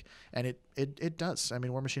mistake. And it does. I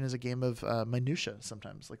mean, War Machine is a game of minutia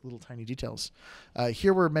sometimes, like little tiny details.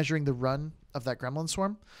 Here we're measuring the run of that Gremlin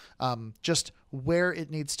Swarm, just where it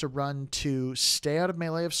needs to run to stay out of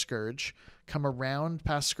melee of Scourge, come around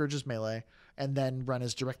past Scourge's melee, and then run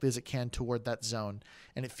as directly as it can toward that zone.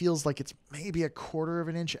 And it feels like it's maybe a quarter of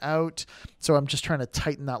an inch out, so I'm just trying to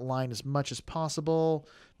tighten that line as much as possible,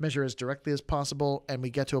 measure as directly as possible, and we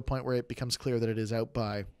get to a point where it becomes clear that it is out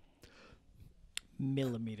by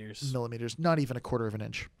millimeters, not even a quarter of an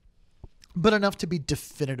inch, but enough to be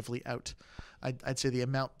definitively out. I'd say the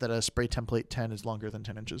amount that a spray template 10 is longer than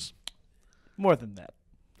 10 inches. More than that.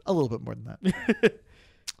 A little bit more than that.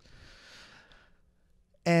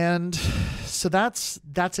 And so that's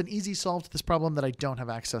an easy solve to this problem that I don't have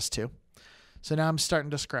access to. So now I'm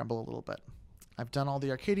starting to scramble a little bit. I've done all the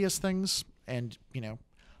Arkadius things, and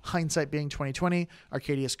hindsight being 2020,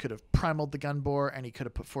 Arkadius could have primaled the Gunboar, and he could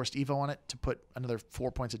have put Forced Evo on it to put another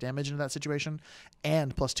 4 points of damage into that situation,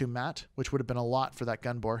 and +2 mat, which would have been a lot for that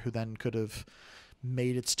Gunboar, who then could have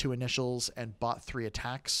made its 2 initials and bought 3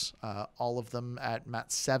 attacks, all of them at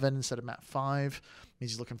mat 7 instead of mat 5.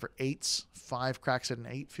 Means he's looking for 8s. 5 cracks at an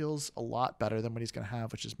 8 feels a lot better than what he's going to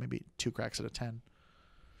have, which is maybe 2 cracks at a 10.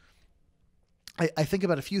 I think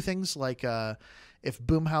about a few things, like if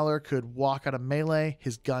Boomhowler could walk out of melee,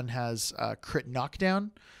 his gun has crit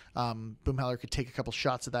knockdown. Boomhowler could take a couple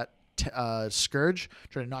shots at that Scourge,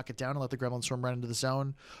 try to knock it down and let the Gremlin Swarm run into the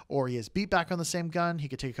zone. Or he has beat back on the same gun. He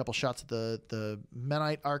could take a couple shots at the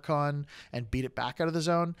Menite Archon and beat it back out of the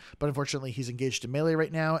zone. But unfortunately, he's engaged in melee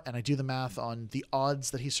right now, and I do the math on the odds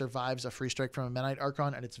that he survives a free strike from a Menite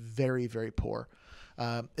Archon, and it's very, very poor.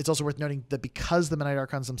 It's also worth noting that because the Menite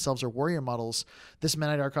Archons themselves are warrior models, this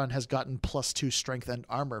Menite Archon has gotten +2 strength and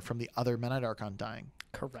armor from the other Menite Archon dying.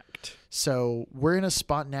 Correct. So we're in a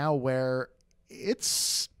spot now where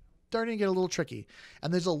it's starting to get a little tricky.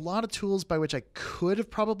 And there's a lot of tools by which I could have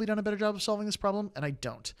probably done a better job of solving this problem, and I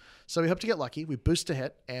don't. So we hope to get lucky. We boost to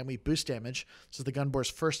hit, and we boost damage. This is the Gunboar's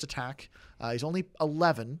first attack. He's only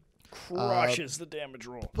 11. Crushes the damage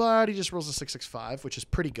roll. But he just rolls a 665, which is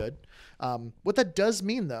pretty good. What that does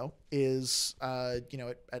mean, though, is,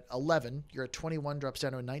 at 11, you're at 21, drops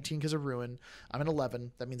down to a 19 because of Ruin. I'm at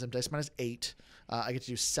 11. That means I'm dice minus 8. I get to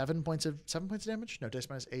do 7 points of damage? No, dice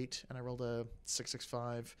minus 8, and I rolled a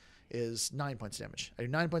 665 is 9 points of damage. I do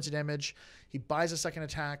 9 points of damage. He buys a second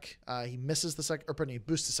attack. He misses the second, or pardon me, he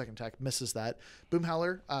boosts the second attack, misses that.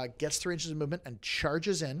 Boomhowler gets 3 inches of movement and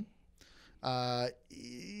charges in.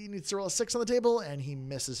 He needs to roll a 6 on the table, and he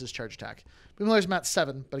misses his charge attack. Boomhowler's mat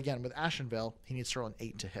 7, but again, with Ashenvale, he needs to roll an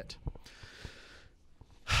 8 to hit.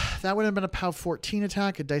 That would have been a POW 14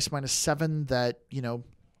 attack, a dice minus 7 that,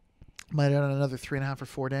 might have done another 3.5 or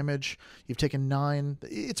 4 damage. You've taken 9.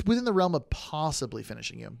 It's within the realm of possibly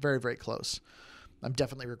finishing you. Very, very close. I'm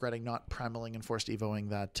definitely regretting not primaling and forced evoing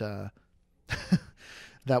that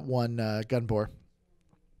that one Gunboar.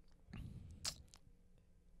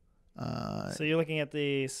 So you're looking at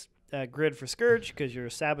the grid for Scourge because you're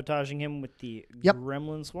sabotaging him with the Yep.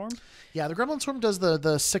 Gremlin Swarm. Yeah, the Gremlin Swarm does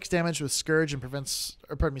the 6 damage with Scourge and prevents,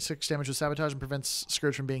 6 damage with Sabotage and prevents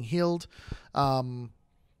Scourge from being healed.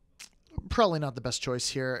 Probably not the best choice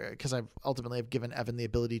here because I've given Evan the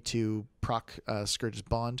ability to proc Scourge's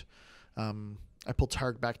Bond. I pull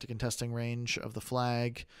Targ back to contesting range of the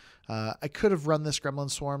flag. I could have run this Gremlin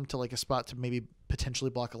Swarm to like a spot to maybe potentially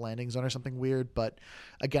block a landing zone or something weird, but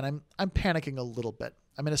again, I'm panicking a little bit.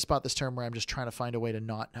 I'm in a spot this turn where I'm just trying to find a way to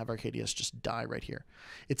not have Arkadius just die right here.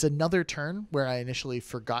 It's another turn where I initially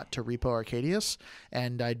forgot to repo Arkadius,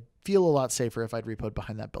 and I'd feel a lot safer if I'd repoed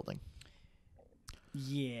behind that building.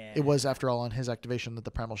 Yeah. It was, after all, on his activation that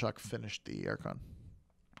the Primal Shock finished the Archon.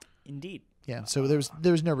 Indeed. Yeah, so there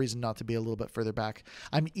was no reason not to be a little bit further back.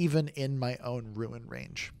 I'm even in my own ruin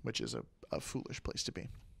range, which is a foolish place to be.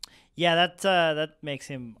 Yeah, that makes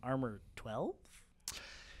him armor 12?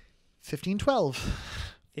 15-12.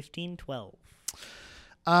 15-12.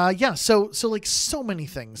 Yeah, so like so many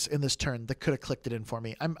things in this turn that could have clicked it in for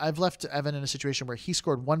me. I've left Evan in a situation where he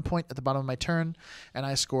scored 1 point at the bottom of my turn, and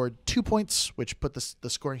I scored 2 points, which put the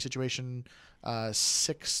scoring situation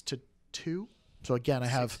 6-2. So again, I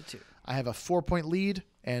have a 4-point lead,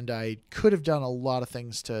 and I could have done a lot of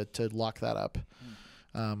things to lock that up.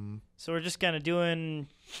 So we're just kind of doing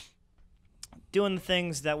the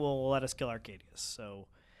things that will let us kill Arkadius. So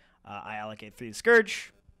I allocate 3 to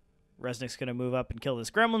Scourge. Reznik's going to move up and kill this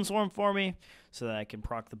Gremlin Swarm for me so that I can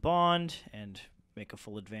proc the Bond and make a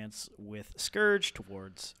full advance with Scourge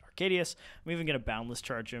towards Arkadius. I'm even going to Boundless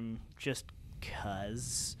Charge him just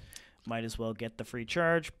because. Might as well get the free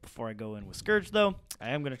charge before I go in with Scourge, though. I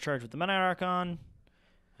am going to charge with the Menite Archon.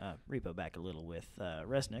 Repo back a little with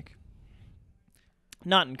Reznik.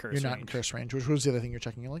 Not in curse range. You're not in curse range, which was the other thing you're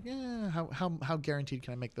checking. You're like, how guaranteed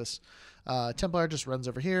can I make this? Templar just runs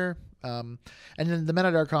over here. And then the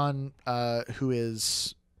Menite Archon, who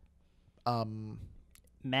is...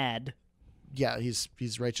 mad. Yeah,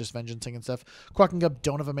 he's righteous vengeancing and stuff. Kwaak and Gub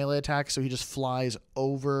don't have a melee attack, so he just flies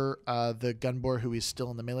over the Gunbore, who he's still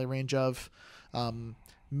in the melee range of,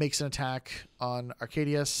 makes an attack on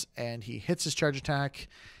Arkadius, and he hits his charge attack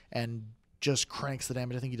and just cranks the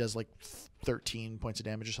damage. I think he does like 13 points of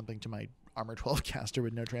damage or something to my armor 12 caster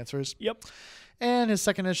with no transfers. Yep. And his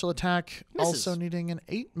second initial attack, misses. Also needing an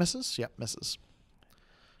 8, misses. Yep, misses.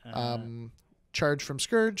 Charge from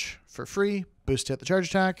Scourge for free, boost to hit the charge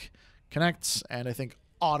attack, connects, and I think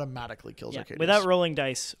automatically kills Arkadius. Without rolling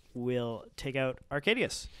dice, we'll take out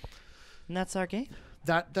Arkadius. And that's our game.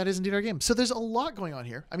 That is indeed our game. So there's a lot going on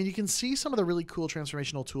here. I mean, you can see some of the really cool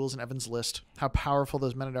transformational tools in Evan's list, how powerful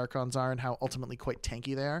those Menite Archons are, and how ultimately quite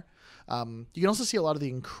tanky they are. You can also see a lot of the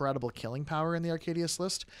incredible killing power in the Arkadius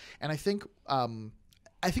list. And I think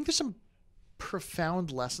there's some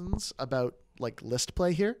profound lessons about like list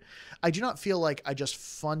play here. I do not feel like I just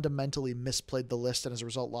fundamentally misplayed the list and as a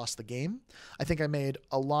result lost the game. I think I made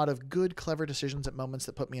a lot of good, clever decisions at moments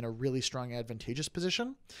that put me in a really strong, advantageous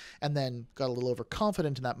position, and then got a little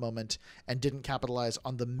overconfident in that moment and didn't capitalize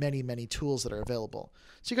on the many, many tools that are available.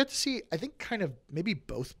 So you got to see, I think, kind of maybe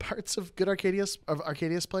both parts of good Arkadius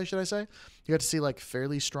play, should I say. You got to see like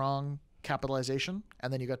fairly strong capitalization,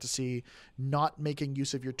 and then you got to see not making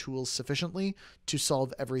use of your tools sufficiently to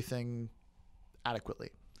solve everything adequately.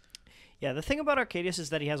 Yeah, the thing about Arkadius is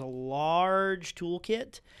that he has a large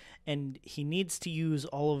toolkit, and he needs to use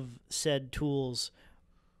all of said tools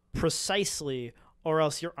precisely, or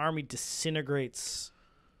else your army disintegrates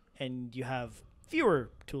and you have fewer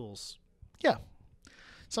tools. Yeah.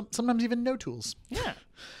 Sometimes even no tools. Yeah.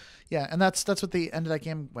 Yeah, and that's what the end of that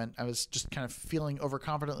game went. I was just kind of feeling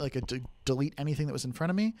overconfident, like I could delete anything that was in front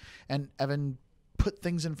of me, and Evan put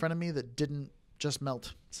things in front of me that didn't just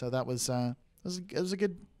melt. So that was a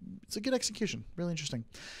good execution. Really interesting.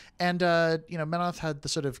 And Menoth had the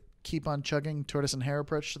sort of keep on chugging tortoise and hare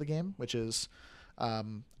approach to the game, which is I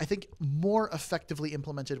think more effectively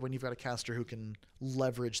implemented when you've got a caster who can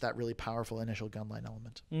leverage that really powerful initial gunline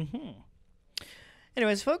element. Mm-hmm.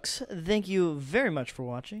 Anyways, folks, thank you very much for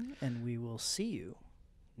watching, and we will see you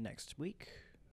next week.